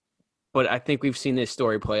 but I think we've seen this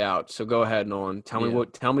story play out. So go ahead, Nolan. Tell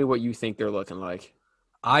me what you think they're looking like.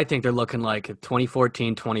 I think they're looking like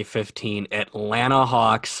 2014-2015 Atlanta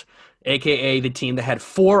Hawks, aka the team that had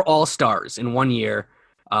 4 All-Stars in one year.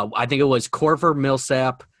 I think it was Korver,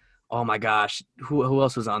 Millsap. Oh my gosh, who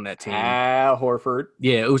else was on that team? Al Horford.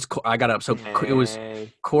 Yeah, it was. I got up. So it was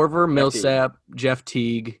Korver, Millsap, Jeff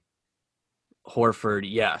Teague, Horford.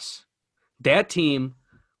 Yes, that team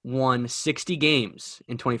won 60 games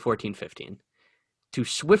in 2014-15 to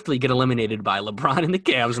swiftly get eliminated by LeBron and the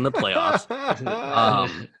Cavs in the playoffs.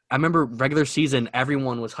 I remember regular season,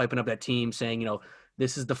 everyone was hyping up that team, saying,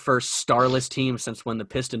 this is the first starless team since when the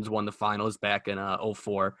Pistons won the finals back in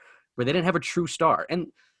 2004, where they didn't have a true star. And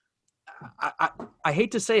I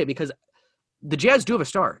hate to say it because the Jazz do have a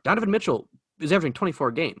star. Donovan Mitchell is averaging 24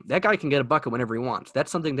 a game. That guy can get a bucket whenever he wants.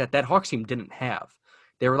 That's something that Hawks team didn't have.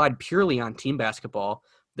 They relied purely on team basketball.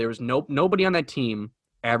 There was nobody on that team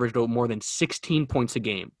averaged more than 16 points a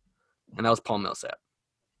game, and that was Paul Millsap.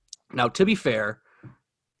 Now, to be fair,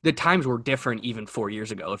 the times were different even 4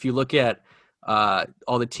 years ago. If you look at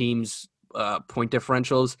all the teams' point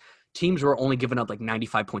differentials, teams were only giving up like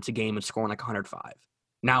 95 points a game and scoring like 105.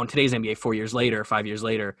 Now in today's NBA, 5 years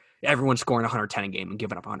later, everyone's scoring 110 a game and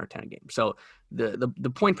giving up 110 a game. So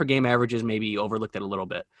the point per game averages maybe overlooked it a little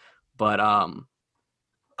bit, but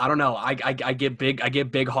I don't know. I get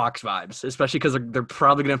big Hawks vibes, especially because they're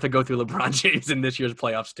probably gonna have to go through LeBron James in this year's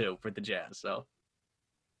playoffs too for the Jazz. So.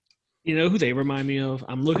 You know who they remind me of?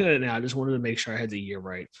 I'm looking at it now. I just wanted to make sure I had the year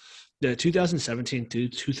right. The 2017 to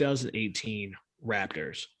 2018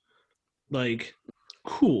 Raptors. Like,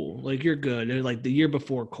 cool. Like, you're good. They're like the year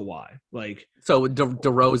before Kawhi. Like, so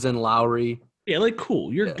DeRozan, Lowry. Yeah, like,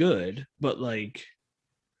 cool. You're good, but like,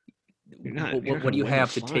 you're not. What do you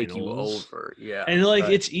have to take you over? Yeah, and like,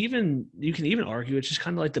 it's even. You can even argue it's just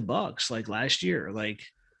kind of like the Bucks, like last year. Like,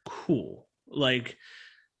 cool. Like,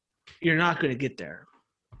 you're not going to get there.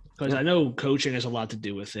 Because I know coaching has a lot to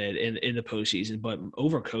do with it in the postseason, but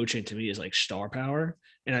overcoaching to me is like star power.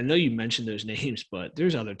 And I know you mentioned those names, but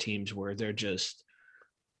there's other teams where they're just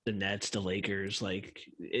the Nets, the Lakers. Like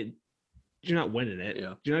you're not winning it.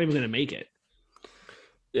 Yeah. You're not even going to make it.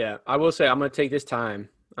 Yeah, I will say I'm going to take this time.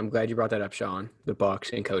 I'm glad you brought that up, Sean. The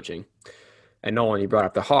Bucks and coaching, and Nolan, you brought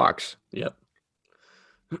up the Hawks. Yep.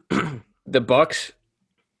 The Bucks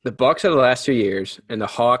of the last 2 years, and the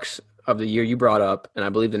Hawks of the year you brought up, and I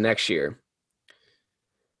believe the next year,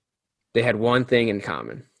 they had one thing in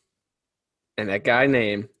common, and that guy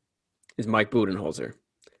name is Mike Budenholzer,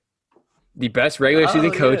 the best regular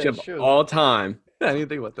season coach of all time. I didn't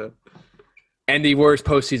think about that. And the worst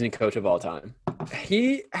postseason coach of all time.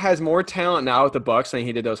 He has more talent now with the Bucks than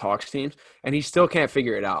he did those Hawks teams, and he still can't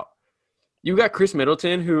figure it out. You got Chris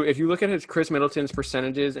Middleton, who, if you look at Chris Middleton's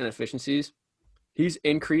percentages and efficiencies, he's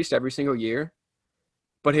increased every single year,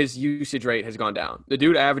 but his usage rate has gone down. The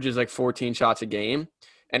dude averages like 14 shots a game,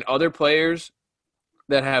 and other players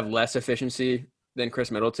that have less efficiency than Chris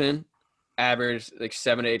Middleton average like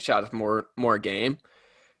 7 to 8 shots more a game.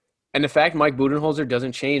 And the fact Mike Budenholzer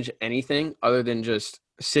doesn't change anything other than just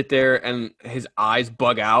sit there and his eyes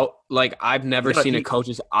bug out. Like, I've never seen a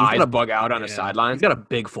coach's eyes bug out on a sideline. He's got a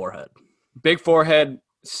big forehead. Big forehead,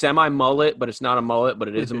 semi-mullet, but it's not a mullet, but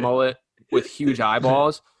it is a mullet with huge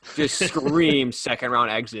eyeballs. Just scream second-round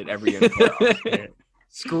exit every year in the playoffs.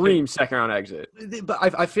 Scream second-round exit. But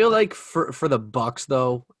I feel like for the Bucks,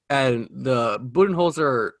 though, and the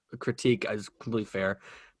Budenholzer critique is completely fair,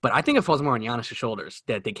 but I think it falls more on Giannis' shoulders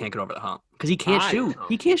that they can't get over the hump because he can't shoot.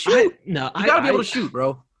 He can't shoot. You got to be able to shoot,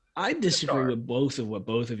 bro. I disagree with both of what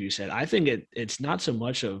both of you said. I think it's not so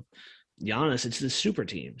much of Giannis; it's the super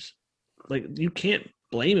teams. Like, you can't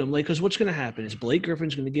blame him. Like, because what's going to happen is Blake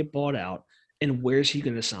Griffin's going to get bought out, and where's he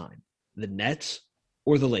going to sign? The Nets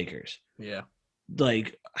or the Lakers? Yeah.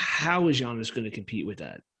 like, how is Giannis going to compete with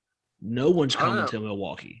that? No one's coming to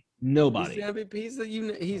Milwaukee. Nobody. He's the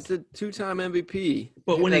MVP. He's the two-time MVP.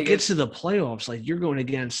 But when it gets to the playoffs, like, you're going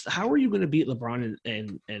against – how are you going to beat LeBron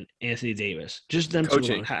and Anthony Davis? Just them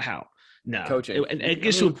Coaching. two. How? No. Coaching. It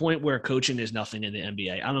gets to a point where coaching is nothing in the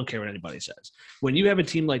NBA. I don't care what anybody says. When you have a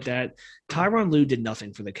team like that, Tyronn Lue did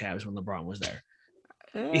nothing for the Cavs when LeBron was there.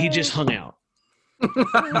 He just hung out.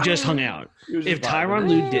 He just hung out. If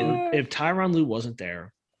Tyronn Lue wasn't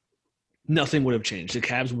there, nothing would have changed. The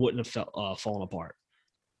Cavs wouldn't have fallen apart.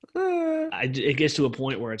 It gets to a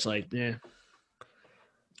point where it's like,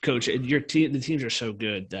 coach, the teams are so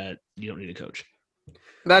good that you don't need a coach.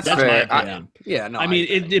 That's fair. My opinion. I mean,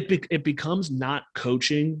 it becomes not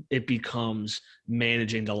coaching; it becomes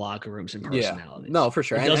managing the locker rooms and personalities. Yeah. No, for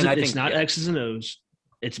sure. It's not X's and O's;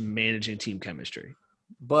 it's managing team chemistry.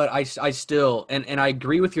 But I still and I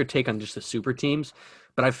agree with your take on just the super teams.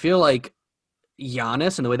 But I feel like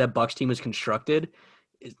Giannis and the way that Bucks team is constructed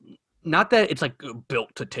is not that it's like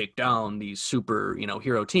built to take down these super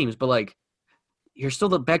hero teams, but like, you're still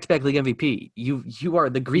the back-to-back league MVP. You are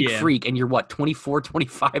the Greek freak, and you're, 24,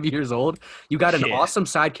 25 years old? You got an awesome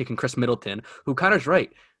sidekick in Chris Middleton, who Connor's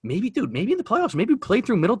right. Maybe in the playoffs, maybe play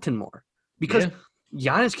through Middleton more. Because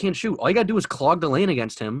Giannis can't shoot. All you got to do is clog the lane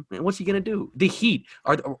against him. And what's he going to do? The Heat.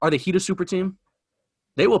 Are the Heat a super team?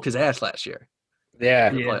 They whooped his ass last year. Yeah.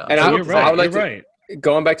 And you're right.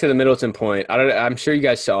 Going back to the Middleton point, I'm sure you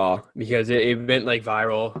guys saw, because it went like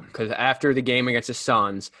viral, because after the game against the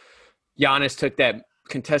Suns, Giannis took that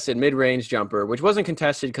contested mid-range jumper, which wasn't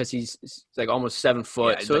contested because he's like almost 7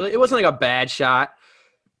 foot. Yeah, so it wasn't like a bad shot.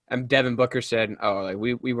 And Devin Booker said,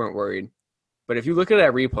 we weren't worried. But if you look at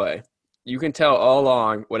that replay, you can tell all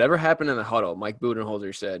along, whatever happened in the huddle, Mike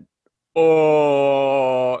Budenholzer said,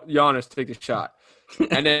 Giannis, take the shot.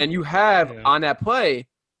 And then you have on that play,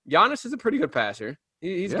 Giannis is a pretty good passer.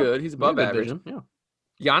 He's good. He's above average. Vision. Yeah.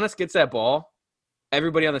 Giannis gets that ball.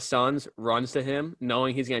 Everybody on the Suns runs to him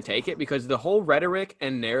knowing he's going to take it, because the whole rhetoric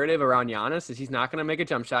and narrative around Giannis is he's not going to make a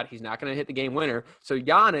jump shot. He's not going to hit the game winner. So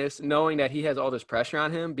Giannis, knowing that he has all this pressure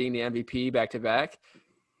on him, being the MVP back-to-back,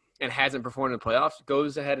 and hasn't performed in the playoffs,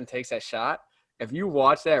 goes ahead and takes that shot. If you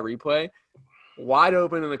watch that replay, wide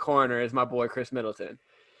open in the corner is my boy Chris Middleton.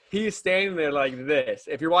 He's standing there like this.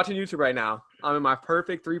 If you're watching YouTube right now, I'm in my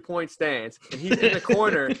perfect three-point stance, and he's in the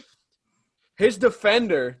corner. His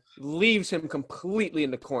defender leaves him completely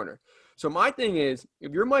in the corner. So my thing is,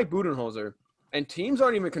 if you're Mike Budenholzer, and teams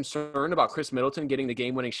aren't even concerned about Chris Middleton getting the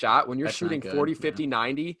game-winning shot when you're shooting 40, 50,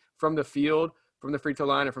 90 from the field, from the free throw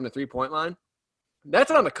line, or from the three-point line,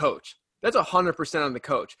 that's on the coach. That's 100% on the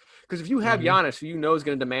coach. Because if you have Giannis, who you know is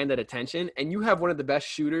going to demand that attention, and you have one of the best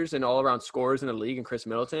shooters and all-around scorers in the league in Chris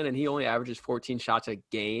Middleton, and he only averages 14 shots a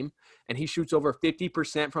game, and he shoots over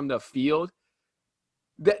 50% from the field,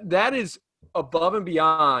 that is above and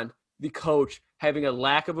beyond the coach having a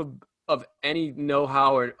lack of any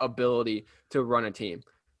know-how or ability to run a team.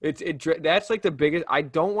 That's like the biggest. I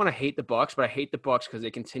don't want to hate the Bucks, but I hate the Bucks because they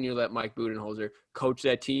continue to let Mike Budenholzer coach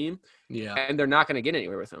that team. Yeah, and they're not going to get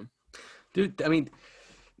anywhere with him. Dude, I mean,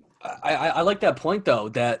 I like that point though,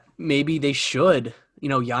 that maybe they should,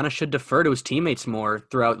 Giannis should defer to his teammates more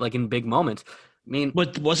throughout, like in big moments. I mean,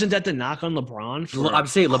 but wasn't that the knock on LeBron for I'm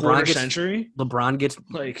saying LeBron gets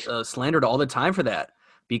like slandered all the time for that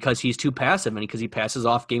because he's too passive and because he passes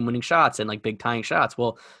off game-winning shots and like big tying shots.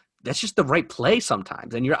 Well, that's just the right play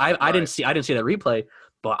sometimes. And I didn't see that replay,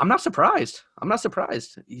 but I'm not surprised.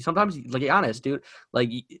 Sometimes, like Giannis, dude,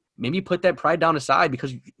 like maybe put that pride down aside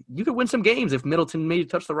because you could win some games if Middleton made you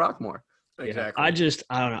touch the rock more. Exactly. I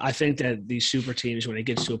don't know. I think that these super teams, when it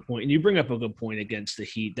gets to a point, and you bring up a good point against the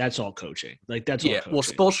Heat, that's all coaching. Like that's all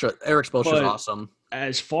coaching. Well, Eric Spoelstra is awesome.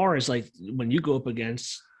 As far as like when you go up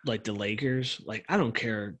against like the Lakers, like I don't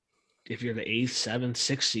care if you're the 8th, 7th,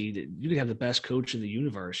 6th seed, you could have the best coach in the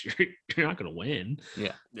universe. You're not going to win.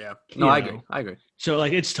 Yeah. No, I agree. So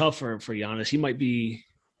like it's tough for Giannis. He might be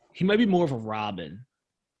more of a Robin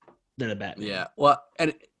than a Batman. Yeah. Well,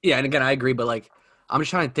 and again, I agree. But like, I'm just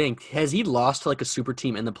trying to think. Has he lost to like a super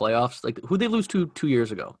team in the playoffs? Like who they lose to 2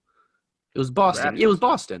 years ago? It was Boston. Raptors. It was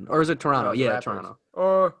Boston, or is it Toronto? No, Yeah, Raptors. Toronto.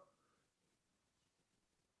 Or,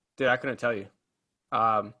 dude, I couldn't tell you.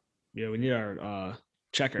 Yeah, we need our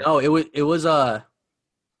checker. No, it was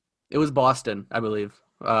Boston, I believe.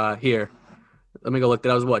 Here, let me go look.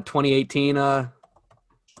 That was what 2018 NBA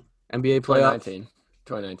playoff.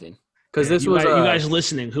 2019. Because this you was guys, you guys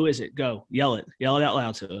listening. Who is it? Go yell it out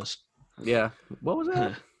loud to us. Yeah. What was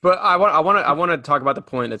that? But I want to talk about the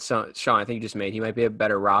point that Sean, I think you just made. He might be a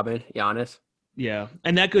better Robin, Giannis. Yeah,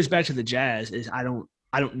 and that goes back to the Jazz. Is I don't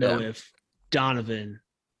know if Donovan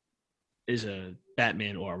is a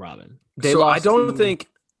Batman or a Robin. I don't think.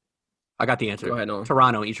 I got the answer. Go ahead, Nolan.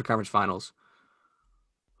 Toronto, Eastern Conference Finals.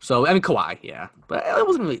 So I mean Kawhi, yeah, but it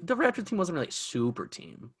wasn't really the Raptors team wasn't really a super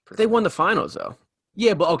team. They won the finals though.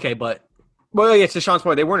 Yeah, but okay, but well, yeah, to Sean's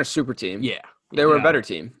point, they weren't a super team. Yeah, they were a better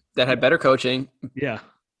team that had better coaching. Yeah,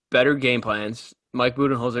 better game plans. Mike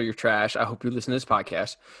Budenholzer, you're trash. I hope you listen to this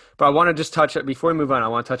podcast. But I want to just touch before we move on. I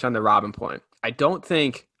want to touch on the Robin point. I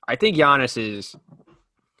think Giannis is.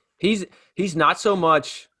 He's not so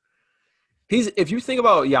much. If you think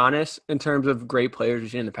about Giannis in terms of great players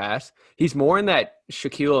we've seen in the past, he's more in that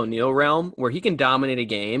Shaquille O'Neal realm where he can dominate a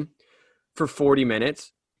game for 40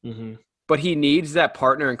 minutes, but he needs that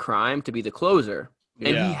partner in crime to be the closer.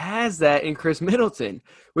 And he has that in Chris Middleton,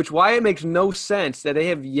 why it makes no sense that they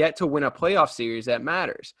have yet to win a playoff series that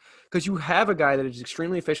matters. Because you have a guy that is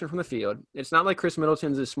extremely efficient from the field. It's not like Chris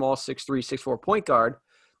Middleton's a small 6'3", 6'4" point guard.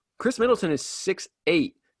 Chris Middleton is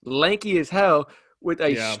 6'8", lanky as hell with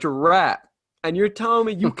a strap. And you're telling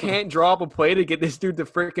me you can't draw up a play to get this dude the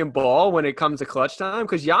freaking ball when it comes to clutch time?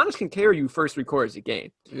 Because Giannis can carry you first 3 quarters of the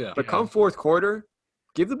game. Yeah. But come fourth quarter,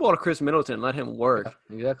 give the ball to Chris Middleton and let him work.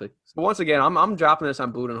 Yeah, exactly. But once again, I'm dropping this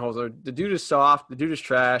on Budenholzer. The dude is soft. The dude is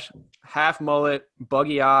trash. Half mullet,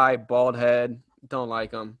 buggy eye, bald head. Don't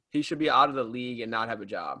like him. He should be out of the league and not have a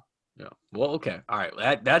job. Yeah. Well, okay. All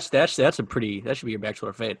right. That's a pretty – that should be your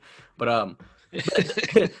bachelor fate. But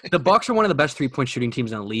the Bucks are one of the best 3-point shooting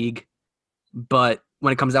teams in the league. But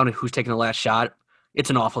when it comes down to who's taking the last shot, it's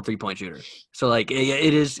an awful 3-point shooter. So, like,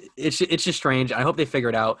 it's just strange. I hope they figure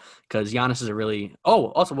it out because Giannis is a really – oh,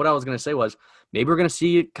 also what I was going to say was maybe we're going to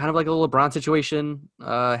see kind of like a LeBron situation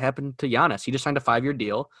happen to Giannis. He just signed a 5-year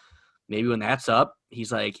deal. Maybe when that's up,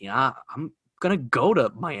 he's like, yeah, I'm going to go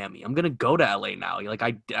to Miami. I'm going to go to LA now. Like,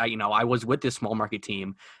 I was with this small market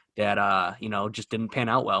team that, just didn't pan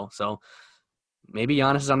out well. So maybe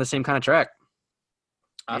Giannis is on the same kind of track.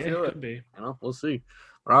 I feel it. Could be. We'll see.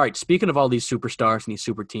 All right. Speaking of all these superstars and these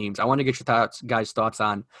super teams, I want to get your guys' thoughts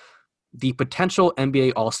on the potential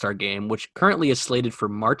NBA All-Star Game, which currently is slated for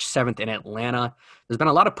March 7th in Atlanta. There's been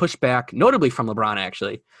a lot of pushback, notably from LeBron,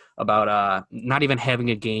 actually, about not even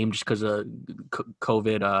having a game just because of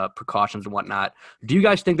COVID precautions and whatnot. Do you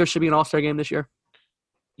guys think there should be an All-Star Game this year?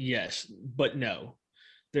 Yes, but no.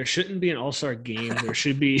 There shouldn't be an All-Star Game. There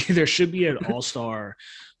should be an All-Star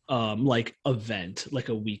event, like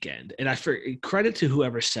a weekend. And credit to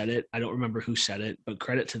whoever said it. I don't remember who said it, but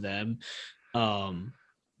credit to them.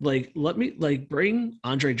 Let me bring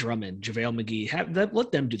Andre Drummond, JaVale McGee,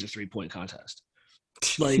 let them do the 3-point contest.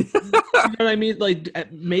 Like, you know what I mean? Like,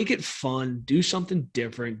 make it fun, do something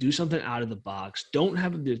different, do something out of the box. Don't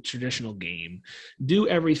have the traditional game. Do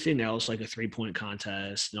everything else like a 3-point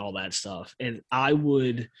contest and all that stuff. And I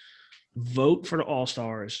would vote for the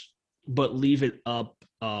All-Stars, but leave it up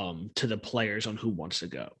to the players on who wants to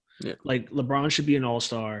go. Yeah. Like LeBron should be an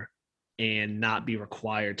all-star and not be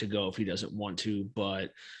required to go if he doesn't want to.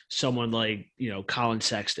 But someone like, Colin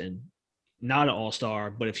Sexton, not an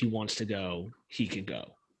all-star, but if he wants to go, he can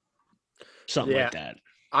go. Something like that.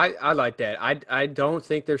 I like that. I don't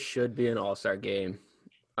think there should be an all-star game.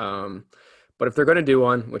 But if they're going to do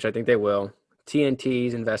one, which I think they will,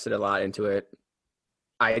 TNT's invested a lot into it.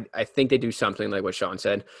 I think they do something like what Sean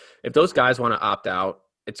said. If those guys want to opt out,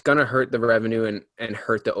 it's going to hurt the revenue and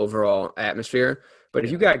hurt the overall atmosphere. But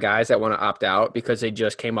if you got guys that want to opt out because they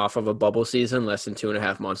just came off of a bubble season less than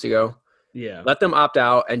 2.5 months ago, let them opt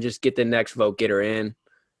out and just get the next vote getter in.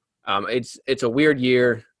 It's a weird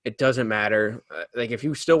year. It doesn't matter. Like if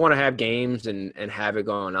you still want to have games and have it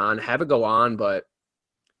going on, have it go on. But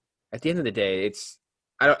at the end of the day, it's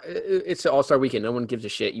the All-Star weekend. No one gives a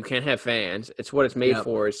shit. You can't have fans. It's what it's made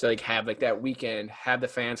for. Is to like have like that weekend, have the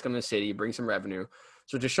fans come to the city, bring some revenue.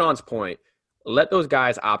 So to Sean's point, let those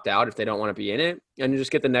guys opt out if they don't want to be in it, and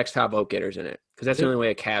just get the next top vote getters in it, because that's the only way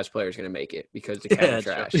a Cavs player is going to make it, because the Cavs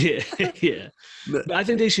are trash. Yeah. But I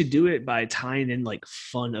think they should do it by tying in like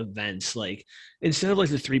fun events, like instead of like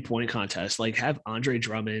the 3-point contest, like have Andre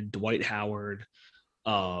Drummond, Dwight Howard,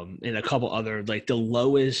 and a couple other like the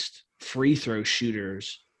lowest free throw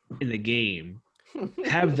shooters in the game.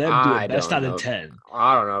 Have them do it best out of 10.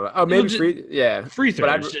 I don't know. Oh, maybe free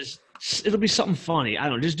throws. It'll be something funny. I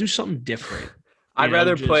don't know. Just do something different. I'd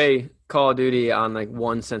rather play Call of Duty on like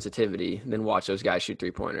one sensitivity than watch those guys shoot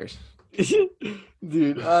 3-pointers.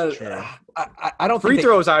 Dude, I don't free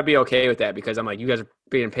throws. I'd be okay with that, because I'm like, you guys are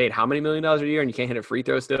being paid how many $1 million a year and you can't hit a free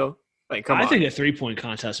throw still? Like, come on. I think a 3-point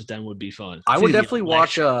contest with them would be fun. I would definitely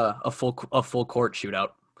watch a full court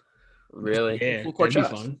shootout. Really? Yeah, full court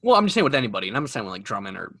that'd be fun. Well, I'm just saying with anybody, and I'm just saying with like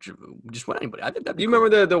Drummond or just with anybody. I think that'd be cool.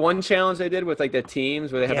 Remember the one challenge they did with like the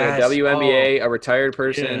teams where they have like a WNBA, a retired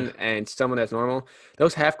person, and someone that's normal?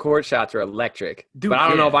 Those half court shots are electric. Dude, but I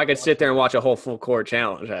don't know if I could sit there and watch a whole full court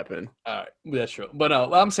challenge happen. All right, that's true. But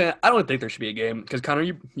I'm saying I don't think there should be a game, because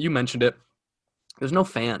Connor, you mentioned it. There's no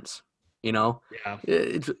fans. Yeah.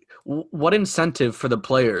 What incentive for the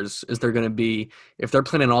players is there going to be if they're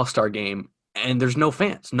playing an all-star game and there's no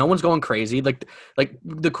fans? No one's going crazy. Like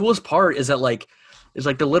the coolest part is that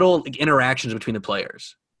the little interactions between the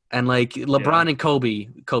players, and like LeBron and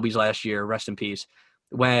Kobe's last year, rest in peace,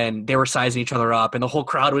 when they were sizing each other up and the whole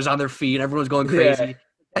crowd was on their feet and everyone was going crazy.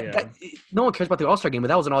 No one cares about the all-star game, but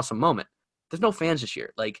that was an awesome moment. There's no fans this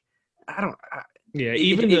year. Like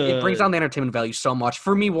it brings down the entertainment value so much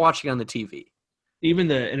for me watching on the TV. Even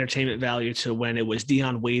the entertainment value to when it was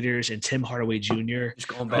Deion Waiters and Tim Hardaway Jr. Just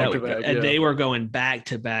going back to back, and they were going back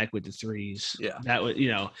to back with the threes. Yeah, that was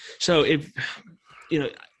So if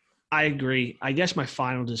I agree. I guess my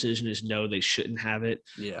final decision is no, they shouldn't have it.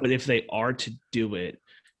 Yeah, but if they are to do it,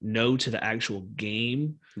 no to the actual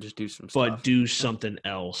game. Just do some but stuff. Do something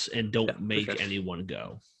else and don't make anyone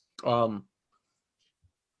go.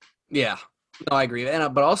 Yeah, no, I agree,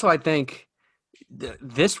 but also I think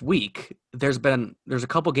this week there's a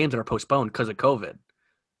couple games that are postponed because of COVID.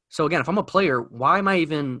 So again, if I'm a player, why am I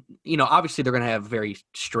even? Obviously they're going to have very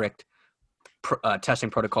strict testing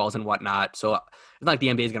protocols and whatnot. So it's not like the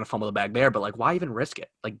NBA is going to fumble the bag there. But like, why even risk it?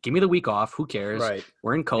 Like, give me the week off. Who cares? Right.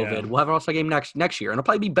 We're in COVID. Yeah. We'll have an all-star game next year, and it'll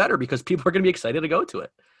probably be better because people are going to be excited to go to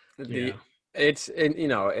it.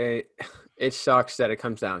 It sucks that it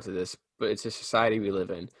comes down to this, but it's a society we live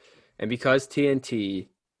in. And because TNT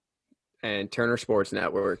and Turner Sports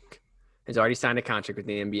Network has already signed a contract with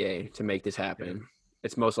the NBA to make this happen,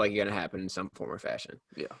 it's most likely going to happen in some form or fashion.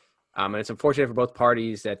 Yeah. And it's unfortunate for both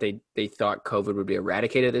parties that they thought COVID would be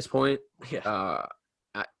eradicated at this point. Yeah.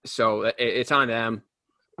 So it's on them.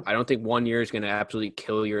 I don't think 1 year is going to absolutely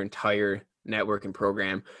kill your entire network and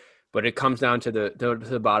program, but it comes down to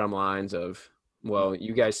the bottom lines of, well,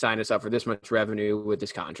 you guys signed us up for this much revenue with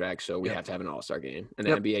this contract, so we have to have an all-star game, and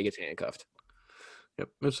the NBA gets handcuffed. Yep,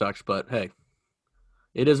 it sucks, but hey,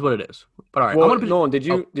 it is what it is. But all right, well, Nolan, did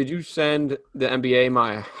you send the NBA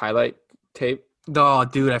my highlight tape? Oh,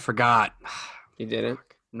 dude, I forgot. You didn't?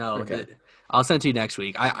 No. Okay. I'll send it to you next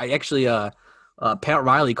week. I actually Pat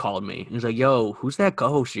Riley called me. He was like, "Yo, who's that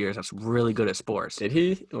co-host of yours that's really good at sports?" Did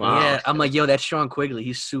he? Wow. Yeah. I'm like, "Yo, that's Sean Quigley.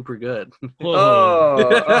 He's super good." Okay.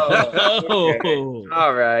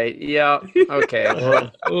 All right. Yeah. Okay.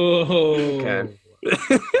 Well, okay.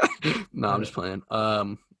 No, I'm just playing.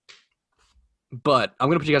 But I'm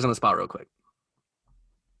gonna put you guys on the spot real quick.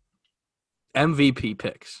 MVP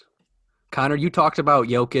picks. Connor, you talked about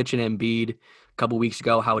Jokic and Embiid couple weeks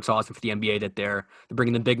ago how it's awesome for the NBA that they're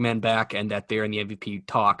bringing the big men back and that they're in the MVP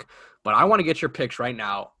talk. But I want to get your picks right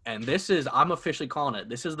now, and I'm officially calling it.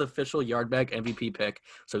 This is the official Yardback MVP pick.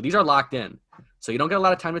 So these are locked in. So you don't get a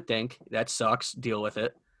lot of time to think. That sucks. Deal with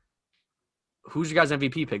it. Who's your guys'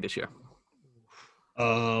 MVP pick this year?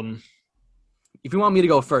 If you want me to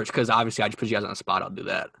go first, because obviously I just put you guys on the spot, I'll do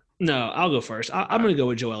that. No, I'll go first. I'm going to go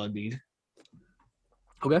with Joel Embiid.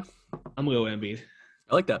 Okay. I'm going to go with Embiid.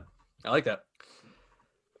 I like that.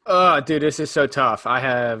 Oh, dude, this is so tough. I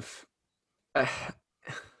have if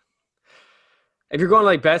you're going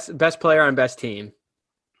like best player on best team,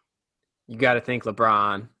 you got to think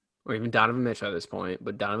LeBron or even Donovan Mitchell at this point,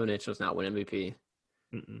 but Donovan Mitchell's not win MVP.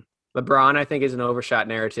 Mm-mm. LeBron, I think, is an overshot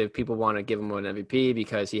narrative. People want to give him an MVP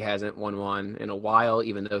because he hasn't won one in a while,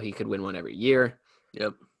 even though he could win one every year.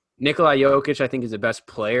 Yep. Nikola Jokic, I think, is the best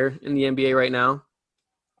player in the NBA right now.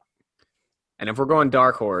 And if we're going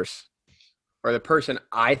dark horse, or the person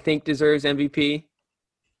I think deserves MVP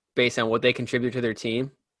based on what they contribute to their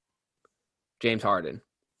team, James Harden.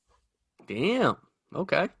 Damn.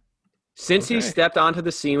 Okay. Since he stepped onto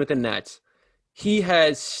the scene with the Nets, he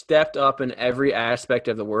has stepped up in every aspect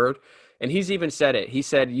of the word. And he's even said it. He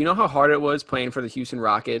said, you know how hard it was playing for the Houston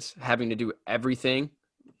Rockets, having to do everything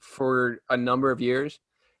for a number of years?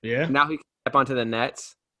 Yeah. Now he can step onto the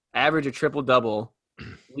Nets, average a triple-double,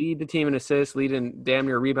 lead the team in assists, lead in damn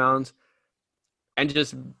near rebounds, and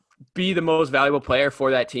just be the most valuable player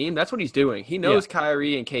for that team. That's what he's doing. He knows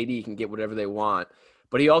Kyrie and KD can get whatever they want,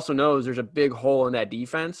 but he also knows there's a big hole in that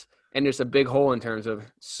defense, and there's a big hole in terms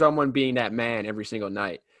of someone being that man every single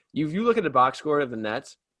night. If you look at the box score of the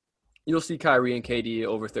Nets, you'll see Kyrie and KD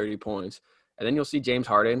over 30 points, and then you'll see James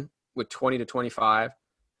Harden with 20 to 25,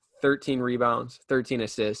 13 rebounds, 13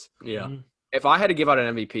 assists. Yeah. If I had to give out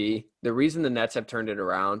an MVP, the reason the Nets have turned it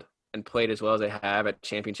around and played as well as they have at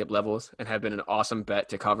championship levels and have been an awesome bet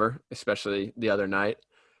to cover, especially the other night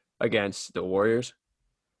against the Warriors,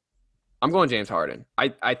 I'm going James Harden.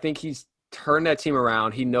 I think he's turned that team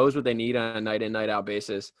around. He knows what they need on a night in, night out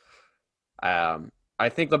basis. I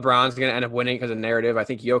think LeBron's going to end up winning because of narrative. I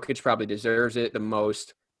think Jokic probably deserves it the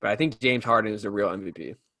most, but I think James Harden is the real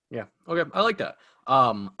MVP. Yeah. Okay. I like that.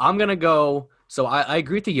 I'm going to go. So I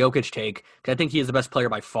agree with the Jokic take because I think he is the best player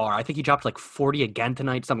by far. I think he dropped like 40 again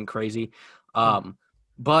tonight, something crazy.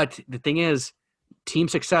 But the thing is, team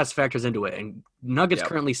success factors into it. And Nuggets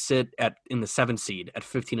currently sit in the 7th seed at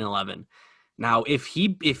 15-11. Now, if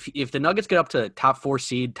the Nuggets get up to top 4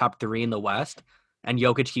 seed, top 3 in the West, and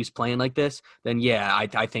Jokic keeps playing like this, then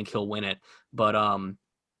I think he'll win it. But I'm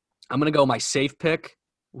gonna go my safe pick,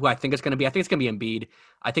 who I think it's gonna be. I think it's gonna be Embiid.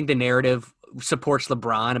 I think the narrative supports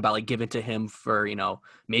LeBron about like giving to him for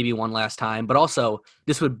maybe one last time, but also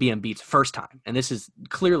this would be Embiid's first time, and this is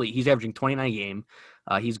clearly he's averaging 29 a game.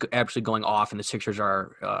 He's actually going off, and the Sixers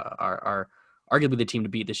are arguably the team to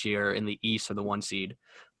beat this year in the East or the 1 seed.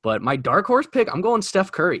 But my dark horse pick, I'm going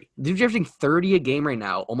Steph Curry. Dude's averaging 30 a game right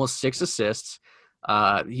now, almost 6 assists.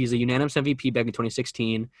 He's a unanimous MVP back in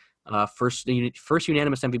 2016. First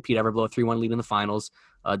unanimous MVP to ever blow a 3-1 lead in the finals.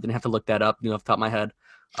 Didn't have to look that up, off the top of my head.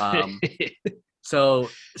 So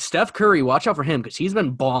Steph Curry, watch out for him because he's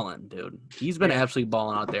been balling, dude. He's been absolutely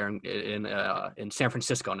balling out there in San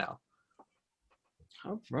Francisco now.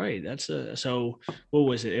 All right, so what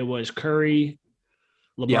was it? It was Curry,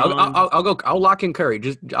 LeBron. Yeah, I'll go. I'll lock in Curry.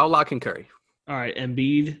 I'll lock in Curry. All right,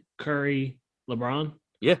 Embiid, Curry, LeBron.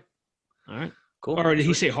 Yeah. All right. Cool. Or did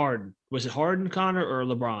he say Harden? Was it Harden, Connor, or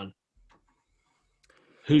LeBron?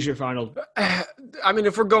 Who's your final? I mean,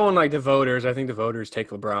 if we're going like the voters, I think the voters take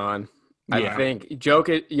LeBron. I think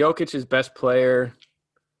Jokic is best player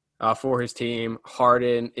for his team.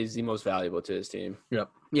 Harden is the most valuable to his team. Yep.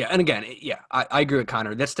 Yeah, and again, I agree with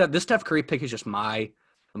Connor. This Steph Curry pick is just my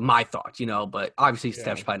thoughts, but obviously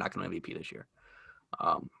Steph's probably not going to MVP this year.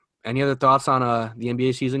 Any other thoughts on the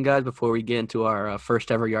NBA season, guys, before we get into our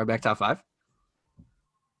first ever Yardback Top 5?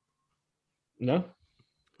 No.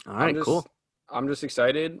 All right, cool. I'm just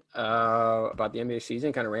excited about the NBA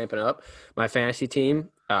season kind of ramping up. My fantasy team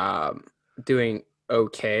doing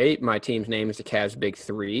okay. My team's name is the Cavs Big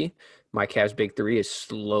Three. My Cavs Big Three is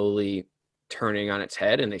slowly turning on its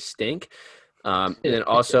head, and they stink. And then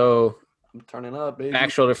also I'm turning up, baby.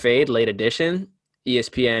 Back Shoulder Fade, late edition,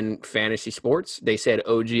 ESPN Fantasy Sports. They said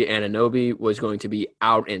OG Anunoby was going to be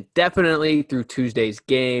out indefinitely through Tuesday's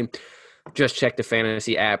game. Just check the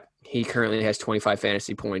fantasy app. He currently has 25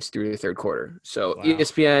 fantasy points through the third quarter. So wow.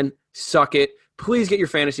 ESPN, suck it. Please get your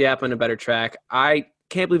fantasy app on a better track. I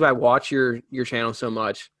can't believe I watch your channel so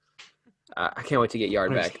much. I can't wait to get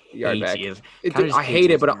Yardback. I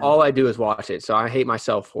hate it, but all I do is watch it. So I hate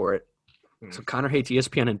myself for it. So Connor hates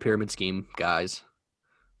ESPN and pyramid scheme guys.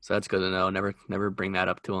 So that's good to know. Never bring that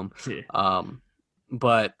up to him. Yeah.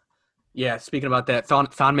 But yeah, speaking about that,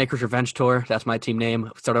 Thonmaker's Revenge Tour. That's my team name.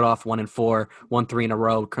 Started off 1-4, won 3 in a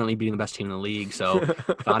row. Currently beating the best team in the league. So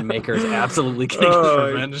Thonmaker's absolutely getting his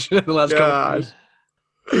revenge in the last couple of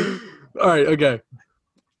years. All right, okay.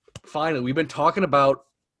 Finally, we've been talking about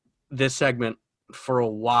this segment for a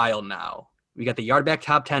while now. We got the Yardback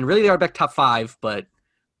top 10, really the Yardback top 5, but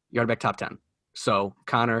Yardback top 10. So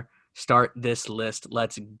Connor, start this list.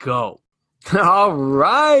 Let's go. All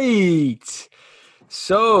right.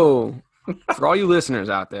 So, for all you listeners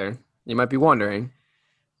out there, you might be wondering,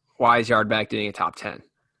 why is Yardback doing a top 10?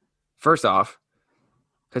 First off,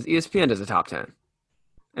 because ESPN does a top 10.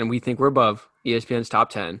 And we think we're above ESPN's top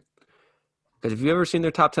 10. Because if you've ever seen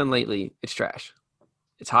their top 10 lately, it's trash.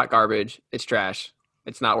 It's hot garbage. It's trash.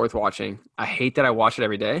 It's not worth watching. I hate that I watch it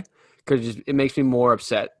every day because it makes me more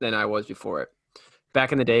upset than I was before it.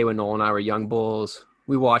 Back in the day when Noel and I were young bulls,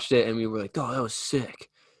 we watched it and we were like, oh, that was sick.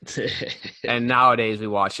 And nowadays we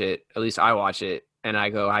watch it, at least I watch it, and I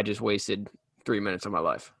go, I just wasted 3 minutes of my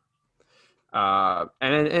life.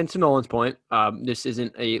 And to Nolan's point, this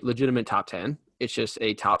isn't a legitimate top 10. It's just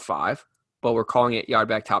a top 5, but we're calling it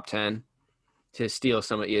Yardback top 10 to steal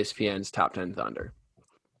some of ESPN's top 10 thunder.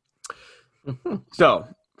 So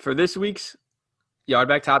for this week's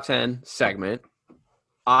Yardback top 10 segment,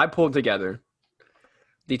 I pulled together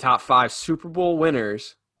the top 5 Super Bowl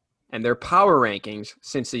winners and their power rankings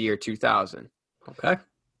since the year 2000. Okay.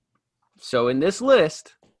 So in this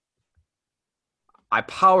list, I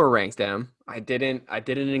power ranked them. I didn't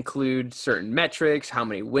include certain metrics, how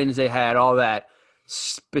many wins they had, all that.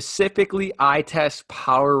 Specifically, I test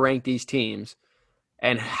power rank these teams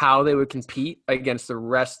and how they would compete against the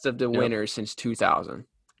rest of the winners since 2000.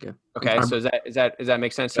 Yeah. Okay. So does that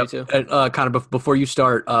make sense to you too? Kind of before you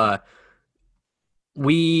start,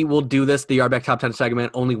 we will do this, the Yardback top 10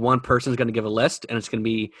 segment. Only one person is going to give a list, and it's going to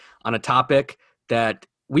be on a topic that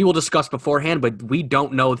we will discuss beforehand, but we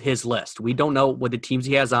don't know his list. We don't know what the teams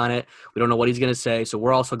he has on it. We don't know what he's going to say, so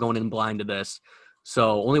we're also going in blind to this.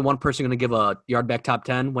 So only one person going to give a Yardback top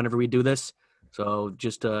 10 whenever we do this. So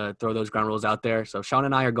just to throw those ground rules out there. So Sean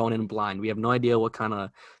and I are going in blind. We have no idea what kind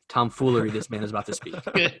of tomfoolery this man is about to speak.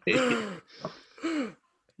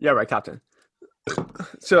 Yardback top 10.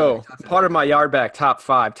 So part of my Yardback top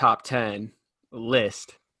 5, top 10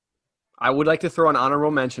 list, I would like to throw an honorable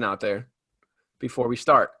mention out there before we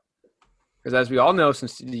start. Because as we all know,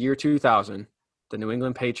 since the year 2000, the New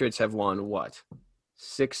England Patriots have won what?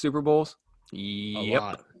 6 Super Bowls?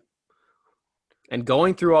 Yep. And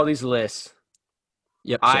going through all these lists,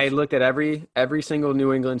 Yep. I looked at every single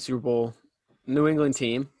New England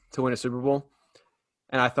team to win a Super Bowl.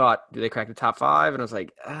 And I thought, do they crack the top 5? And I was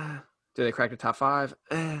like, do they crack the top 5?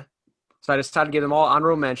 So I decided to give them all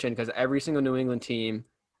honorable mention because every single New England team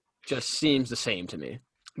just seems the same to me.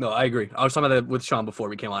 No, I agree. I was talking about that with Sean before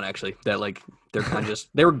we came on, actually, that like they're kind of just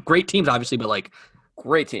 – they were great teams, obviously, but like –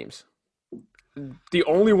 great teams. The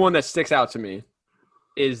only one that sticks out to me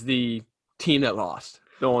is the team that lost,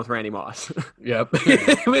 the one with Randy Moss. Yep. Which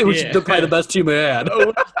is probably the best team they had.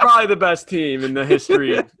 Probably the best team in the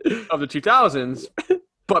history of the 2000s.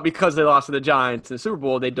 But because they lost to the Giants in the Super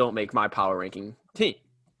Bowl, they don't make my power ranking team.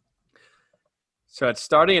 So it's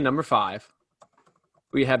starting at number 5.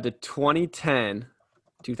 We have the 2010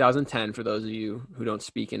 for those of you who don't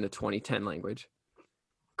speak in the 2010 language.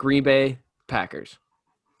 Green Bay Packers.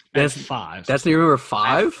 That's 5. That's the number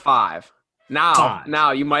 5? 5.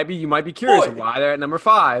 Now you might be curious why they're at number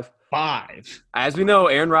 5. 5. As we know,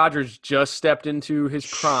 Aaron Rodgers just stepped into his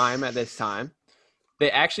prime at this time.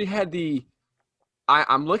 They actually had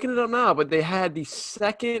I'm looking it up now, but they had the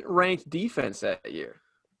 2nd ranked defense that year.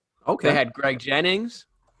 Okay. They had Greg Jennings.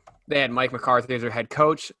 They had Mike McCarthy as their head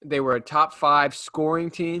coach. They were a top 5 scoring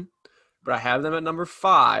team, but I have them at number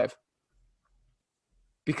 5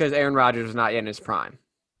 because Aaron Rodgers was not yet in his prime.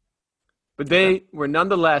 But they were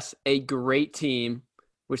nonetheless a great team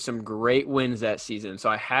with some great wins that season. So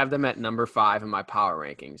I have them at number 5 in my power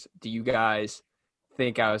rankings. Do you guys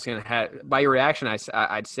think I was going to have – by your reaction,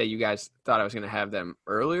 I'd say you guys thought I was going to have them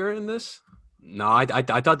earlier in this? No, I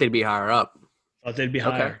thought they'd be higher up. Thought they'd be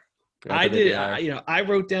higher. Yeah, I did. I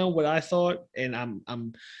wrote down what I thought, and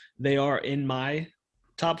they are in my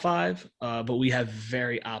top 5, but we have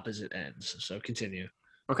very opposite ends. So continue.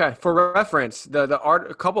 Okay, for reference,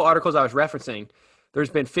 a couple articles I was referencing, there's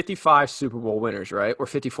been 55 Super Bowl winners, right? Or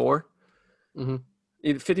 54?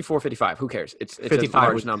 Mm-hmm. 54, 55. Who cares? It's 55 a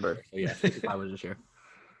large number. Yeah, 55 was this year.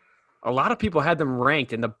 A lot of people had them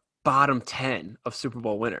ranked in the bottom 10 of Super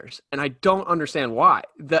Bowl winners, and I don't understand why.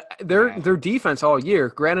 Their defense all year,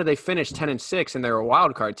 granted they finished 10-6 and they're a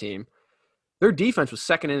wild card team, their defense was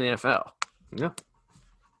second in the NFL. Yeah.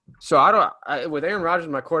 So with Aaron Rodgers,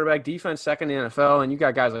 my quarterback, defense second in the NFL, and you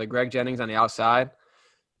got guys like Greg Jennings on the outside.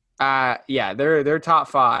 They're top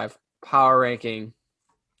 5 power ranking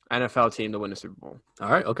NFL team to win the Super Bowl. All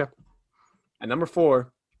right. Okay. At number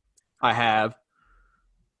 4, I have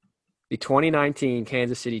the 2019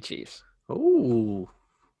 Kansas City Chiefs. Ooh.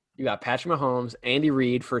 You got Patrick Mahomes, Andy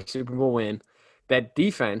Reid for a Super Bowl win. That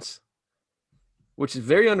defense, which is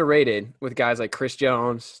very underrated with guys like Chris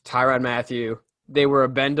Jones, Tyrann Mathieu, they were a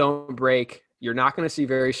bend don't break. You're not going to see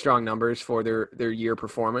very strong numbers for their year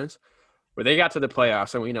performance. But they got to the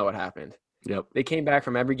playoffs, and we know what happened. Yep. They came back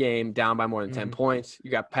from every game down by more than 10 points.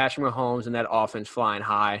 You got Patrick Mahomes and that offense flying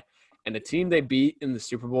high. And the team they beat in the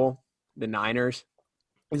Super Bowl, the Niners,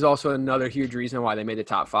 is also another huge reason why they made the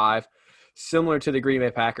top 5. Similar to the Green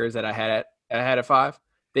Bay Packers that I had at 5,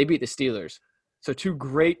 they beat the Steelers. So 2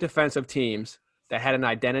 great defensive teams that had an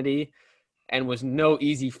identity and was no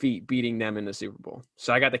easy feat beating them in the Super Bowl.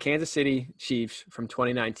 So I got the Kansas City Chiefs from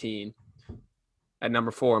 2019 at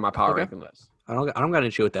number 4 on my power ranking list. I don't got an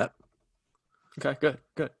issue with that. Okay,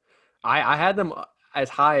 good. I had them as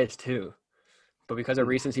high as 2, but because of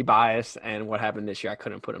recency bias and what happened this year, I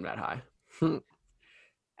couldn't put them that high.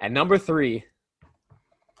 At number 3,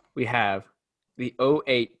 we have the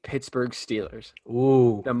 2008 Pittsburgh Steelers.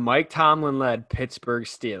 Ooh. The Mike Tomlin-led Pittsburgh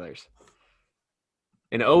Steelers.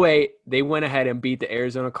 In 2008, they went ahead and beat the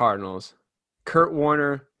Arizona Cardinals. Kurt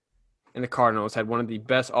Warner and the Cardinals had one of the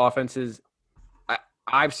best offenses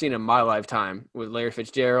I've seen in my lifetime with Larry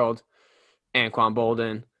Fitzgerald, Anquan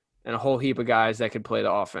Bolden, and a whole heap of guys that could play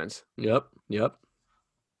the offense. Yep.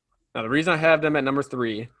 Now, the reason I have them at number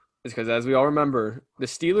 3 is because, as we all remember, the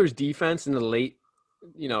Steelers' defense in the late,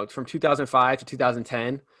 from 2005 to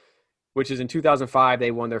 2010, which is in 2005,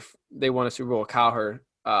 they won a Super Bowl with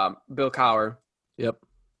Bill Cowher. Yep.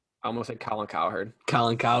 I almost said Colin Cowherd.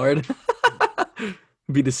 Colin Cowherd.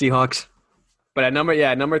 Beat the Seahawks. But at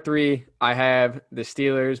number 3, I have the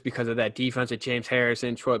Steelers because of that defense with James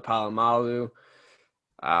Harrison, Troy Polamalu.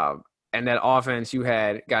 And that offense, you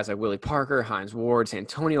had guys like Willie Parker, Hines Ward,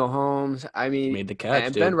 Santonio Holmes. I mean, made the catch,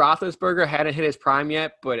 and dude. Ben Roethlisberger hadn't hit his prime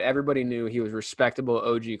yet, but everybody knew he was a respectable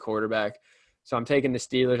OG quarterback. So I'm taking the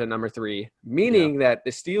Steelers at number 3, meaning that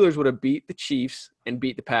the Steelers would have beat the Chiefs and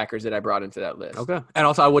beat the Packers that I brought into that list. Okay. And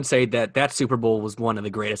also, I would say that Super Bowl was one of the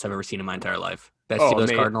greatest I've ever seen in my entire life. That Oh, Steelers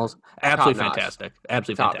mate. Cardinals, absolutely Top-notch. fantastic.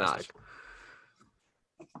 Absolutely Top fantastic. notch.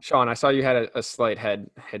 Sean, I saw you had a slight head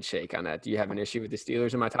shake on that. Do you have an issue with the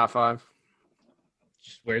Steelers in my top 5?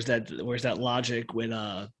 Where's that logic with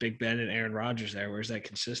Big Ben and Aaron Rodgers there? Where's that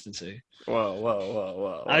consistency?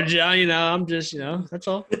 Whoa. I'm just, that's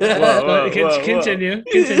all. whoa. Continue.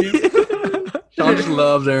 Sean just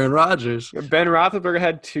loves Aaron Rodgers. Ben Roethlisberger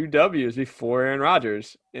had 2 W's before Aaron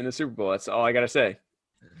Rodgers in the Super Bowl. That's all I got to say.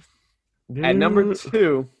 At number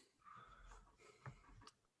 2,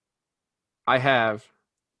 I have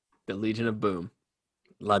the Legion of Boom.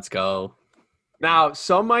 Let's go. Now,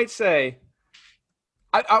 some might say,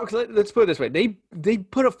 let's put it this way. They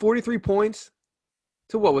put up 43 points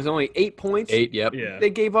to what was only 8 points 8, yep. Yeah. they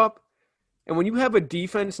gave up. And when you have a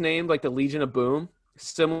defense named like the Legion of Boom,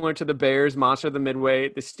 similar to the Bears, Monster of the Midway,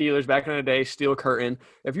 the Steelers back in the day, Steel Curtain,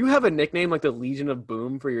 if you have a nickname like the Legion of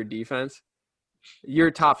Boom for your defense, you're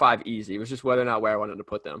top 5 easy. It was just whether or not where I wanted to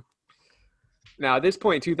put them. Now, at this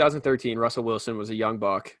point in 2013, Russell Wilson was a young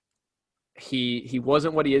buck. He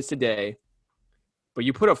wasn't what he is today, but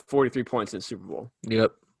you put up 43 points in the Super Bowl.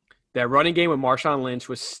 Yep. That running game with Marshawn Lynch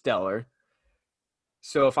was stellar.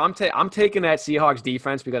 So if I'm taking that Seahawks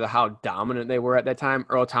defense because of how dominant they were at that time,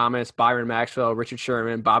 Earl Thomas, Byron Maxwell, Richard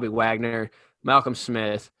Sherman, Bobby Wagner, Malcolm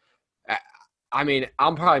Smith. I mean,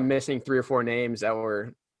 I'm probably missing 3 or 4 names that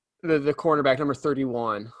were the cornerback, number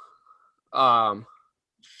 31. For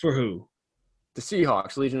who? The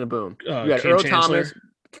Seahawks, Legion of Boom. You Cam had Earl Chancellor? Thomas,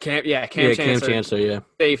 Cam Cam Chancellor, Chancellor, yeah.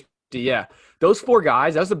 safety, yeah. Those 4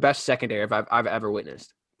 guys, that was the best secondary I've ever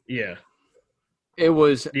witnessed. Yeah. It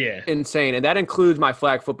was Yeah. insane, and that includes my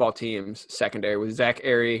flag football team's secondary with Zach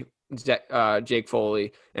Airy, Jake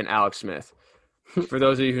Foley, and Alex Smith. For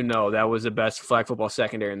those of you who know, that was the best flag football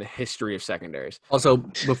secondary in the history of secondaries. Also,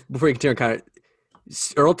 before you continue, kind of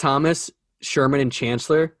Earl Thomas, Sherman, and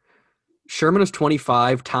Chancellor. Sherman was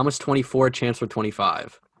 25, Thomas 24, Chancellor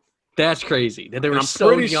 25. That's crazy. That they were I'm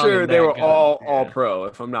so pretty young sure and they that were good. all pro,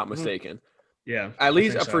 if I'm not mistaken. Yeah. At I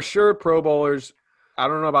least think so. for sure, Pro Bowlers. I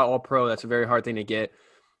don't know about all pro. That's a very hard thing to get.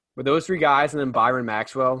 But those 3 guys, and then Byron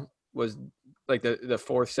Maxwell was like the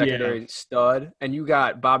fourth secondary stud, and you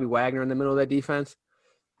got Bobby Wagner in the middle of that defense,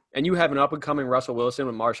 and you have an up-and-coming Russell Wilson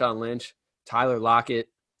with Marshawn Lynch, Tyler Lockett,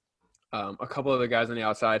 a couple other guys on the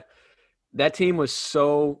outside. That team was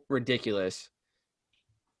so ridiculous.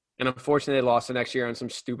 And unfortunately, they lost the next year on some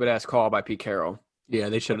stupid-ass call by Pete Carroll. Yeah,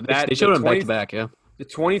 they should have. They should have went back-to-back, yeah. The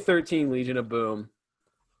 2013 Legion of Boom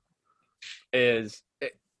they're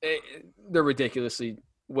ridiculously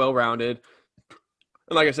well-rounded.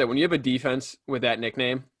 And like I said, when you have a defense with that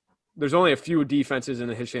nickname, there's only a few defenses in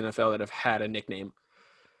the history of the NFL that have had a nickname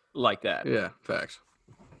like that. Yeah, facts.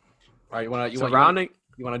 All right, you want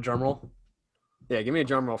a drum roll? Yeah, give me a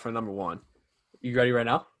drum roll for number one. You ready right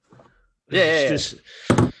now? Yeah.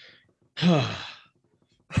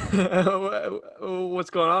 What's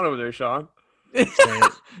going on over there, Sean?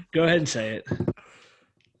 Go ahead and say it.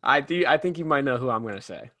 I think you might know who I'm going to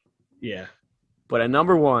say. Yeah. But at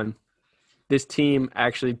number one, this team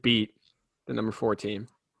actually beat the number 4 team,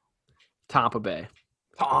 Tampa Bay.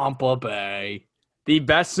 Tampa Bay. The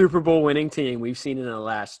best Super Bowl winning team we've seen in the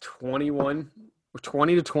last 20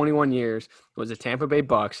 to 21 years was the Tampa Bay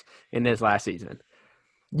Bucks in this last season.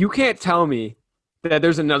 You can't tell me that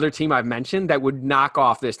there's another team I've mentioned that would knock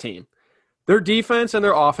off this team. Their defense and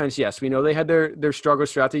their offense, yes, we know they had their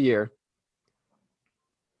struggles throughout the year.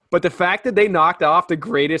 But the fact that they knocked off the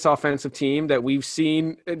greatest offensive team that we've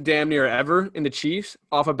seen damn near ever in the Chiefs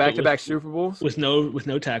off of back-to-back Super Bowls. With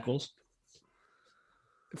no tackles.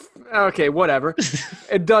 Okay, whatever.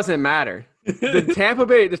 It doesn't matter.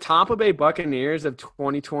 The Tampa Bay Buccaneers of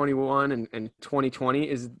 2021 and 2020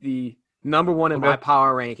 is the number one in my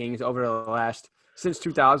power rankings over the last since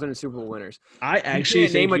 2000 and Super Bowl winners. I actually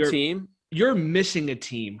think name a team. You're missing a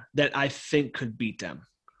team that I think could beat them.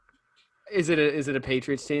 Is it a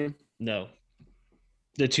Patriots team? No.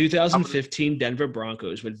 The 2015 Denver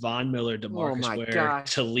Broncos with Von Miller, DeMarcus Ware,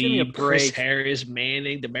 Talib, Chris Harris,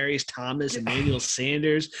 Manning, Demaryius Thomas, Emmanuel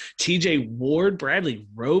Sanders, TJ Ward, Bradley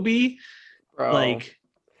Roby. Bro. Like,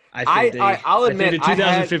 I'll admit the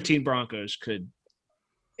 2015 Broncos could.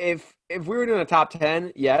 If we were doing a top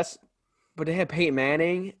 10, yes, but they had Peyton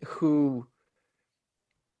Manning, who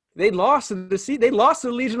they lost to the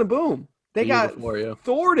Legion of Boom. They got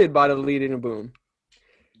thwarted by the Legion of Boom.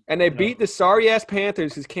 And they beat the sorry-ass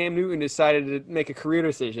Panthers because Cam Newton decided to make a career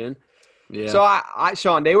decision. Yeah. So,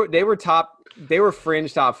 Sean, they were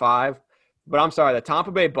fringe top 5. But I'm sorry, the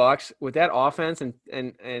Tampa Bay Bucks, with that offense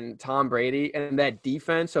and Tom Brady and that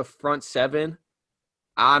defense of front 7,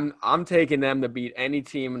 I'm taking them to beat any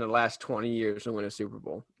team in the last 20 years and win a Super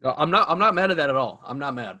Bowl. I'm not mad at that at all. I'm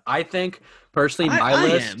not mad. I think, personally,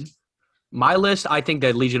 my list, I think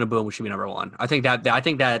that Legion of Boom should be number 1. I think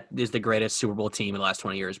that is the greatest Super Bowl team in the last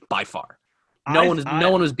 20 years by far. No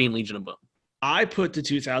one was beating Legion of Boom. I put the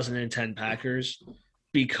 2010 Packers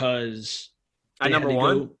because at number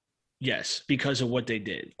 1. Yes, because of what they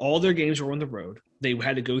did. All their games were on the road. They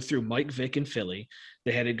had to go through Mike Vick in Philly.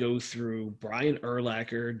 They had to go through Brian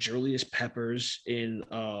Urlacher, Julius Peppers in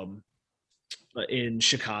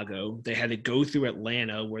Chicago. They had to go through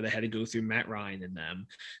Atlanta, where they had to go through Matt Ryan and them.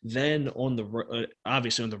 Then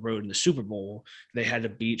obviously on the road in the Super Bowl, they had to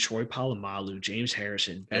beat Troy Polamalu, James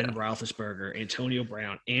Harrison, Ben Roethlisberger, Antonio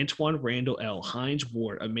Brown, Antoine Randall L., Hines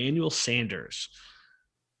Ward, Emmanuel Sanders.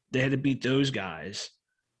 They had to beat those guys,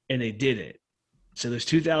 and they did it. So those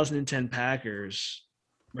 2010 Packers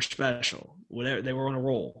were special. Whatever, they were on a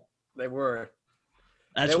roll. They were.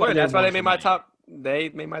 That's why they made my top. They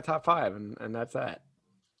made my top 5, and that's that.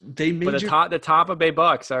 The Tampa Bay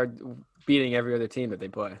Bucks are beating every other team that they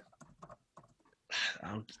play.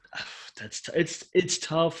 It's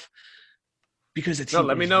tough because the team.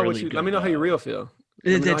 Let me know how you real feel.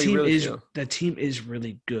 That team is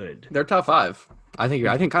really good. They're top 5. I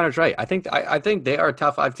think Connor's right. I think they are a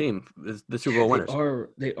top 5 team. The Super Bowl winners.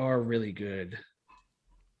 They are really good.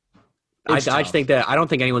 I just think that I don't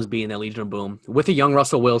think anyone's beating that Legion of Boom with a young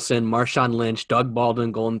Russell Wilson, Marshawn Lynch, Doug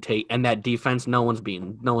Baldwin, Golden Tate, and that defense. No one's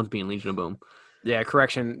beating Legion of Boom. Yeah,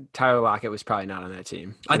 correction. Tyler Lockett was probably not on that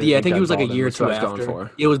team. I think he was like a year or two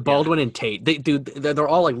after. It was Baldwin and Tate. They're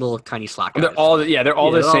all like little tiny slot guys. They're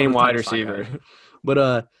all the same wide receiver.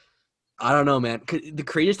 But I don't know, man. The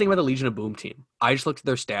craziest thing about the Legion of Boom team, I just looked at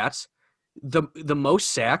their stats. The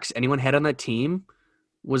most sacks anyone had on that team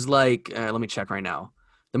was like, let me check right now.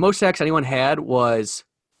 The most sacks anyone had was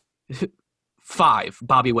 5,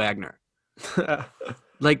 Bobby Wagner.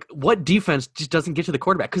 Like, what defense just doesn't get to the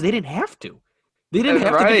quarterback? Because they didn't have to. They didn't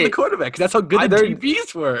have to get to the quarterback because that's how good the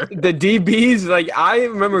DBs were. The DBs, like, I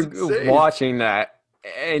remember watching that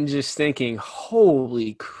and just thinking,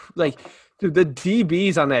 holy, like, dude, the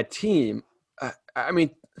DBs on that team, I mean,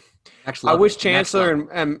 I wish Chancellor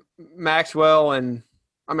and Maxwell and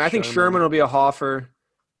I think Sherman will be a Hoffer.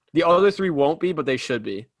 The other three won't be, but they should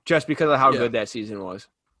be just because of how good that season was.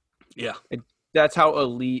 Yeah. That's how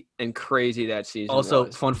elite and crazy that season also,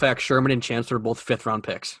 was. fun fact, Sherman and Chancellor are both 5th-round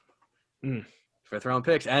picks. 5th-round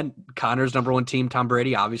picks. And Connor's number 1 team, Tom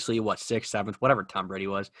Brady, obviously, 6th, 7th, whatever Tom Brady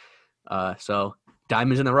was. So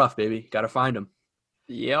diamonds in the rough, baby. Got to find them.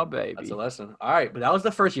 Yeah, baby. That's a lesson. All right, but that was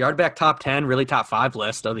the first Yard Back top 10, really top 5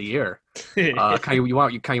 list of the year. Kai, you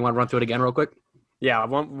want to run through it again real quick? Yeah,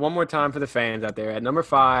 one more time for the fans out there. At number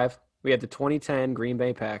 5, we had the 2010 Green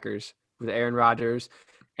Bay Packers with Aaron Rodgers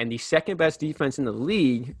and the second best defense in the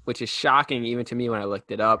league, which is shocking even to me when I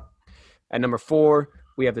looked it up. At number 4,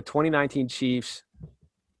 we have the 2019 Chiefs,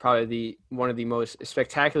 probably one of the most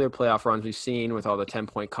spectacular playoff runs we've seen with all the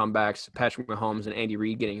 10-point comebacks, Patrick Mahomes and Andy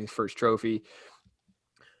Reid getting his first trophy,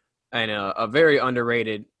 and a very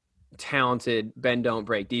underrated, talented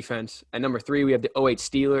bend-don't-break defense. At number 3, we have the 2008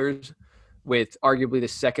 Steelers with arguably the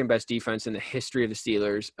second best defense in the history of the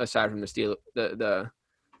Steelers, aside from the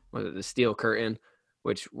Steel Curtain,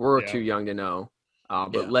 which we're too young to know.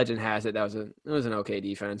 But legend has it it was an okay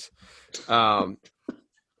defense. And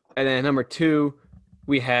then number 2,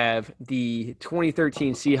 we have the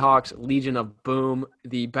 2013 Seahawks, Legion of Boom,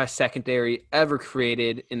 the best secondary ever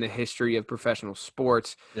created in the history of professional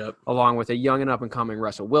sports, along with a young and up-and-coming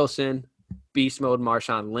Russell Wilson, beast mode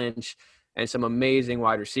Marshawn Lynch, and some amazing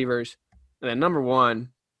wide receivers. And then number 1,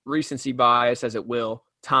 recency bias as it will,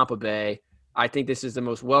 Tampa Bay. I think this is the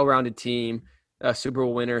most well-rounded team a Super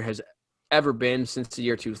Bowl winner has ever been since the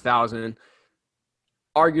year 2000.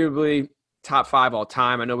 Arguably top 5 all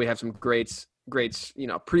time. I know we have some greats,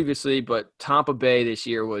 previously, but Tampa Bay this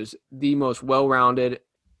year was the most well-rounded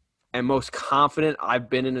and most confident I've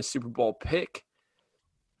been in a Super Bowl pick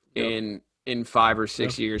in 5 or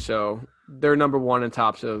 6 years. So they're number 1 in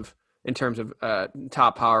terms of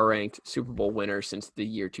top power ranked Super Bowl winner since the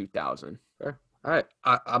year 2000. Fair. All right.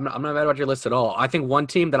 I'm not mad about your list at all. I think one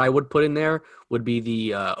team that I would put in there would be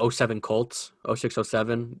the 07 Colts,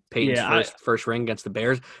 06-07, Peyton's first ring against the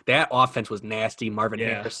Bears. That offense was nasty. Marvin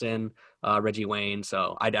Harrison, Reggie Wayne.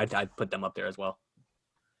 So I'd put them up there as well.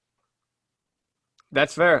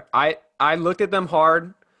 That's fair. I looked at them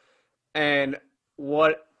hard, and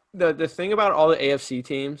what the thing about all the AFC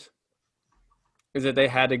teams is that they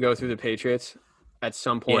had to go through the Patriots at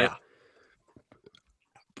some point. Yeah.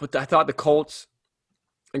 But I thought the Colts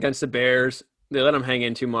against the Bears, they let them hang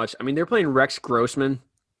in too much. I mean, they're playing Rex Grossman.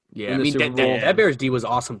 Yeah, that Bears D was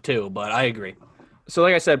awesome too, but I agree. So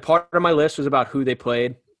like I said, part of my list was about who they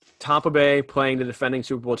played. Tampa Bay playing the defending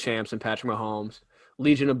Super Bowl champs and Patrick Mahomes.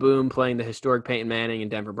 Legion of Boom playing the historic Peyton Manning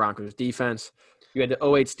and Denver Broncos defense. You had the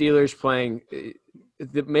 2008 Steelers playing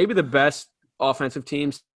maybe the best offensive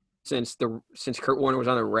teams since Kurt Warner was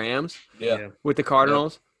on the Rams with the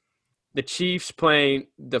Cardinals. Yep. The Chiefs playing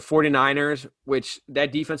the 49ers, which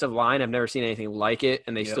that defensive line, I've never seen anything like it,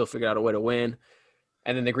 and they still figured out a way to win.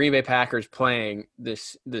 And then the Green Bay Packers playing the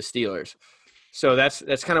Steelers. So that's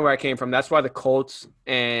kind of where I came from. That's why the Colts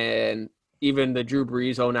and even the Drew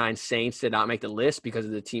Brees 09 Saints did not make the list because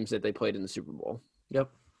of the teams that they played in the Super Bowl. Yep.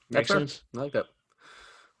 Makes sense. I like that.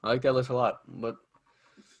 I like that list a lot. But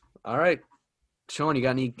all right. Sean, you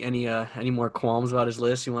got any more qualms about his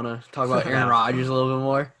list? You want to talk about Aaron Rodgers a little bit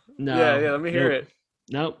more? No. Yeah, let me hear it.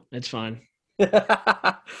 Nope, it's fine. All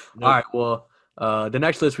right, well, the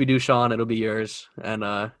next list we do, Sean, it'll be yours,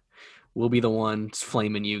 and we'll be the ones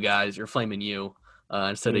flaming you guys, or flaming you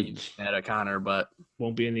instead of at Connor, but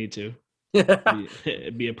won't be a need to.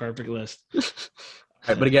 It'd be a perfect list. All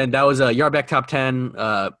right, but again, that was a Yard Back top 10,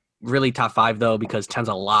 really top 5 though, because 10's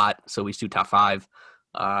a lot, so we do top 5.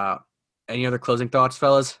 Any other closing thoughts,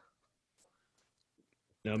 fellas?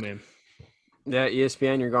 No, man. Yeah,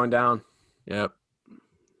 ESPN, you're going down. Yep.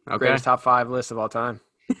 Okay. Greatest top 5 list of all time.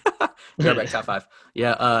 Yard Back top 5.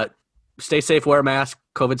 Yeah. Stay safe. Wear a mask.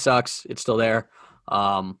 COVID sucks. It's still there.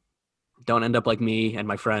 Don't end up like me and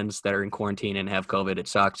my friends that are in quarantine and have COVID. It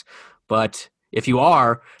sucks. But if you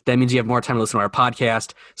are, that means you have more time to listen to our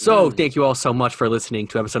podcast. So thank you all so much for listening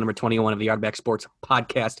to episode number 21 of the Yard Back Sports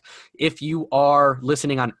Podcast. If you are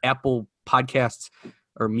listening on Apple Podcasts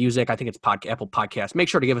or music, I think it's Apple Podcasts, make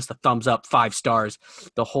sure to give us the thumbs up, 5 stars,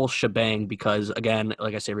 the whole shebang, because again,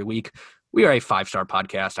 like I say every week, we are a 5-star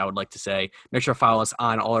podcast, I would like to say. Make sure to follow us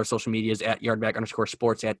on all our social medias at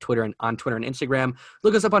yardback_sports on Twitter and Instagram.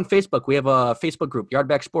 Look us up on Facebook. We have a Facebook group,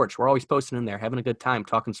 Yardback Sports. We're always posting in there, having a good time,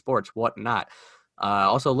 talking sports, whatnot.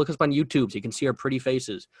 Also, look us up on YouTube so you can see our pretty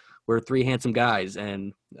faces. We're 3 handsome guys,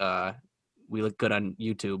 and we look good on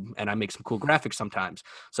YouTube, and I make some cool graphics sometimes.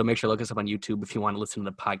 So make sure to look us up on YouTube if you want to listen to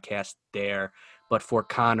the podcast there. But for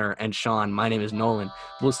Connor and Sean, my name is Nolan.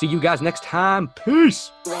 We'll see you guys next time.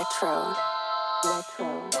 Peace. Retro.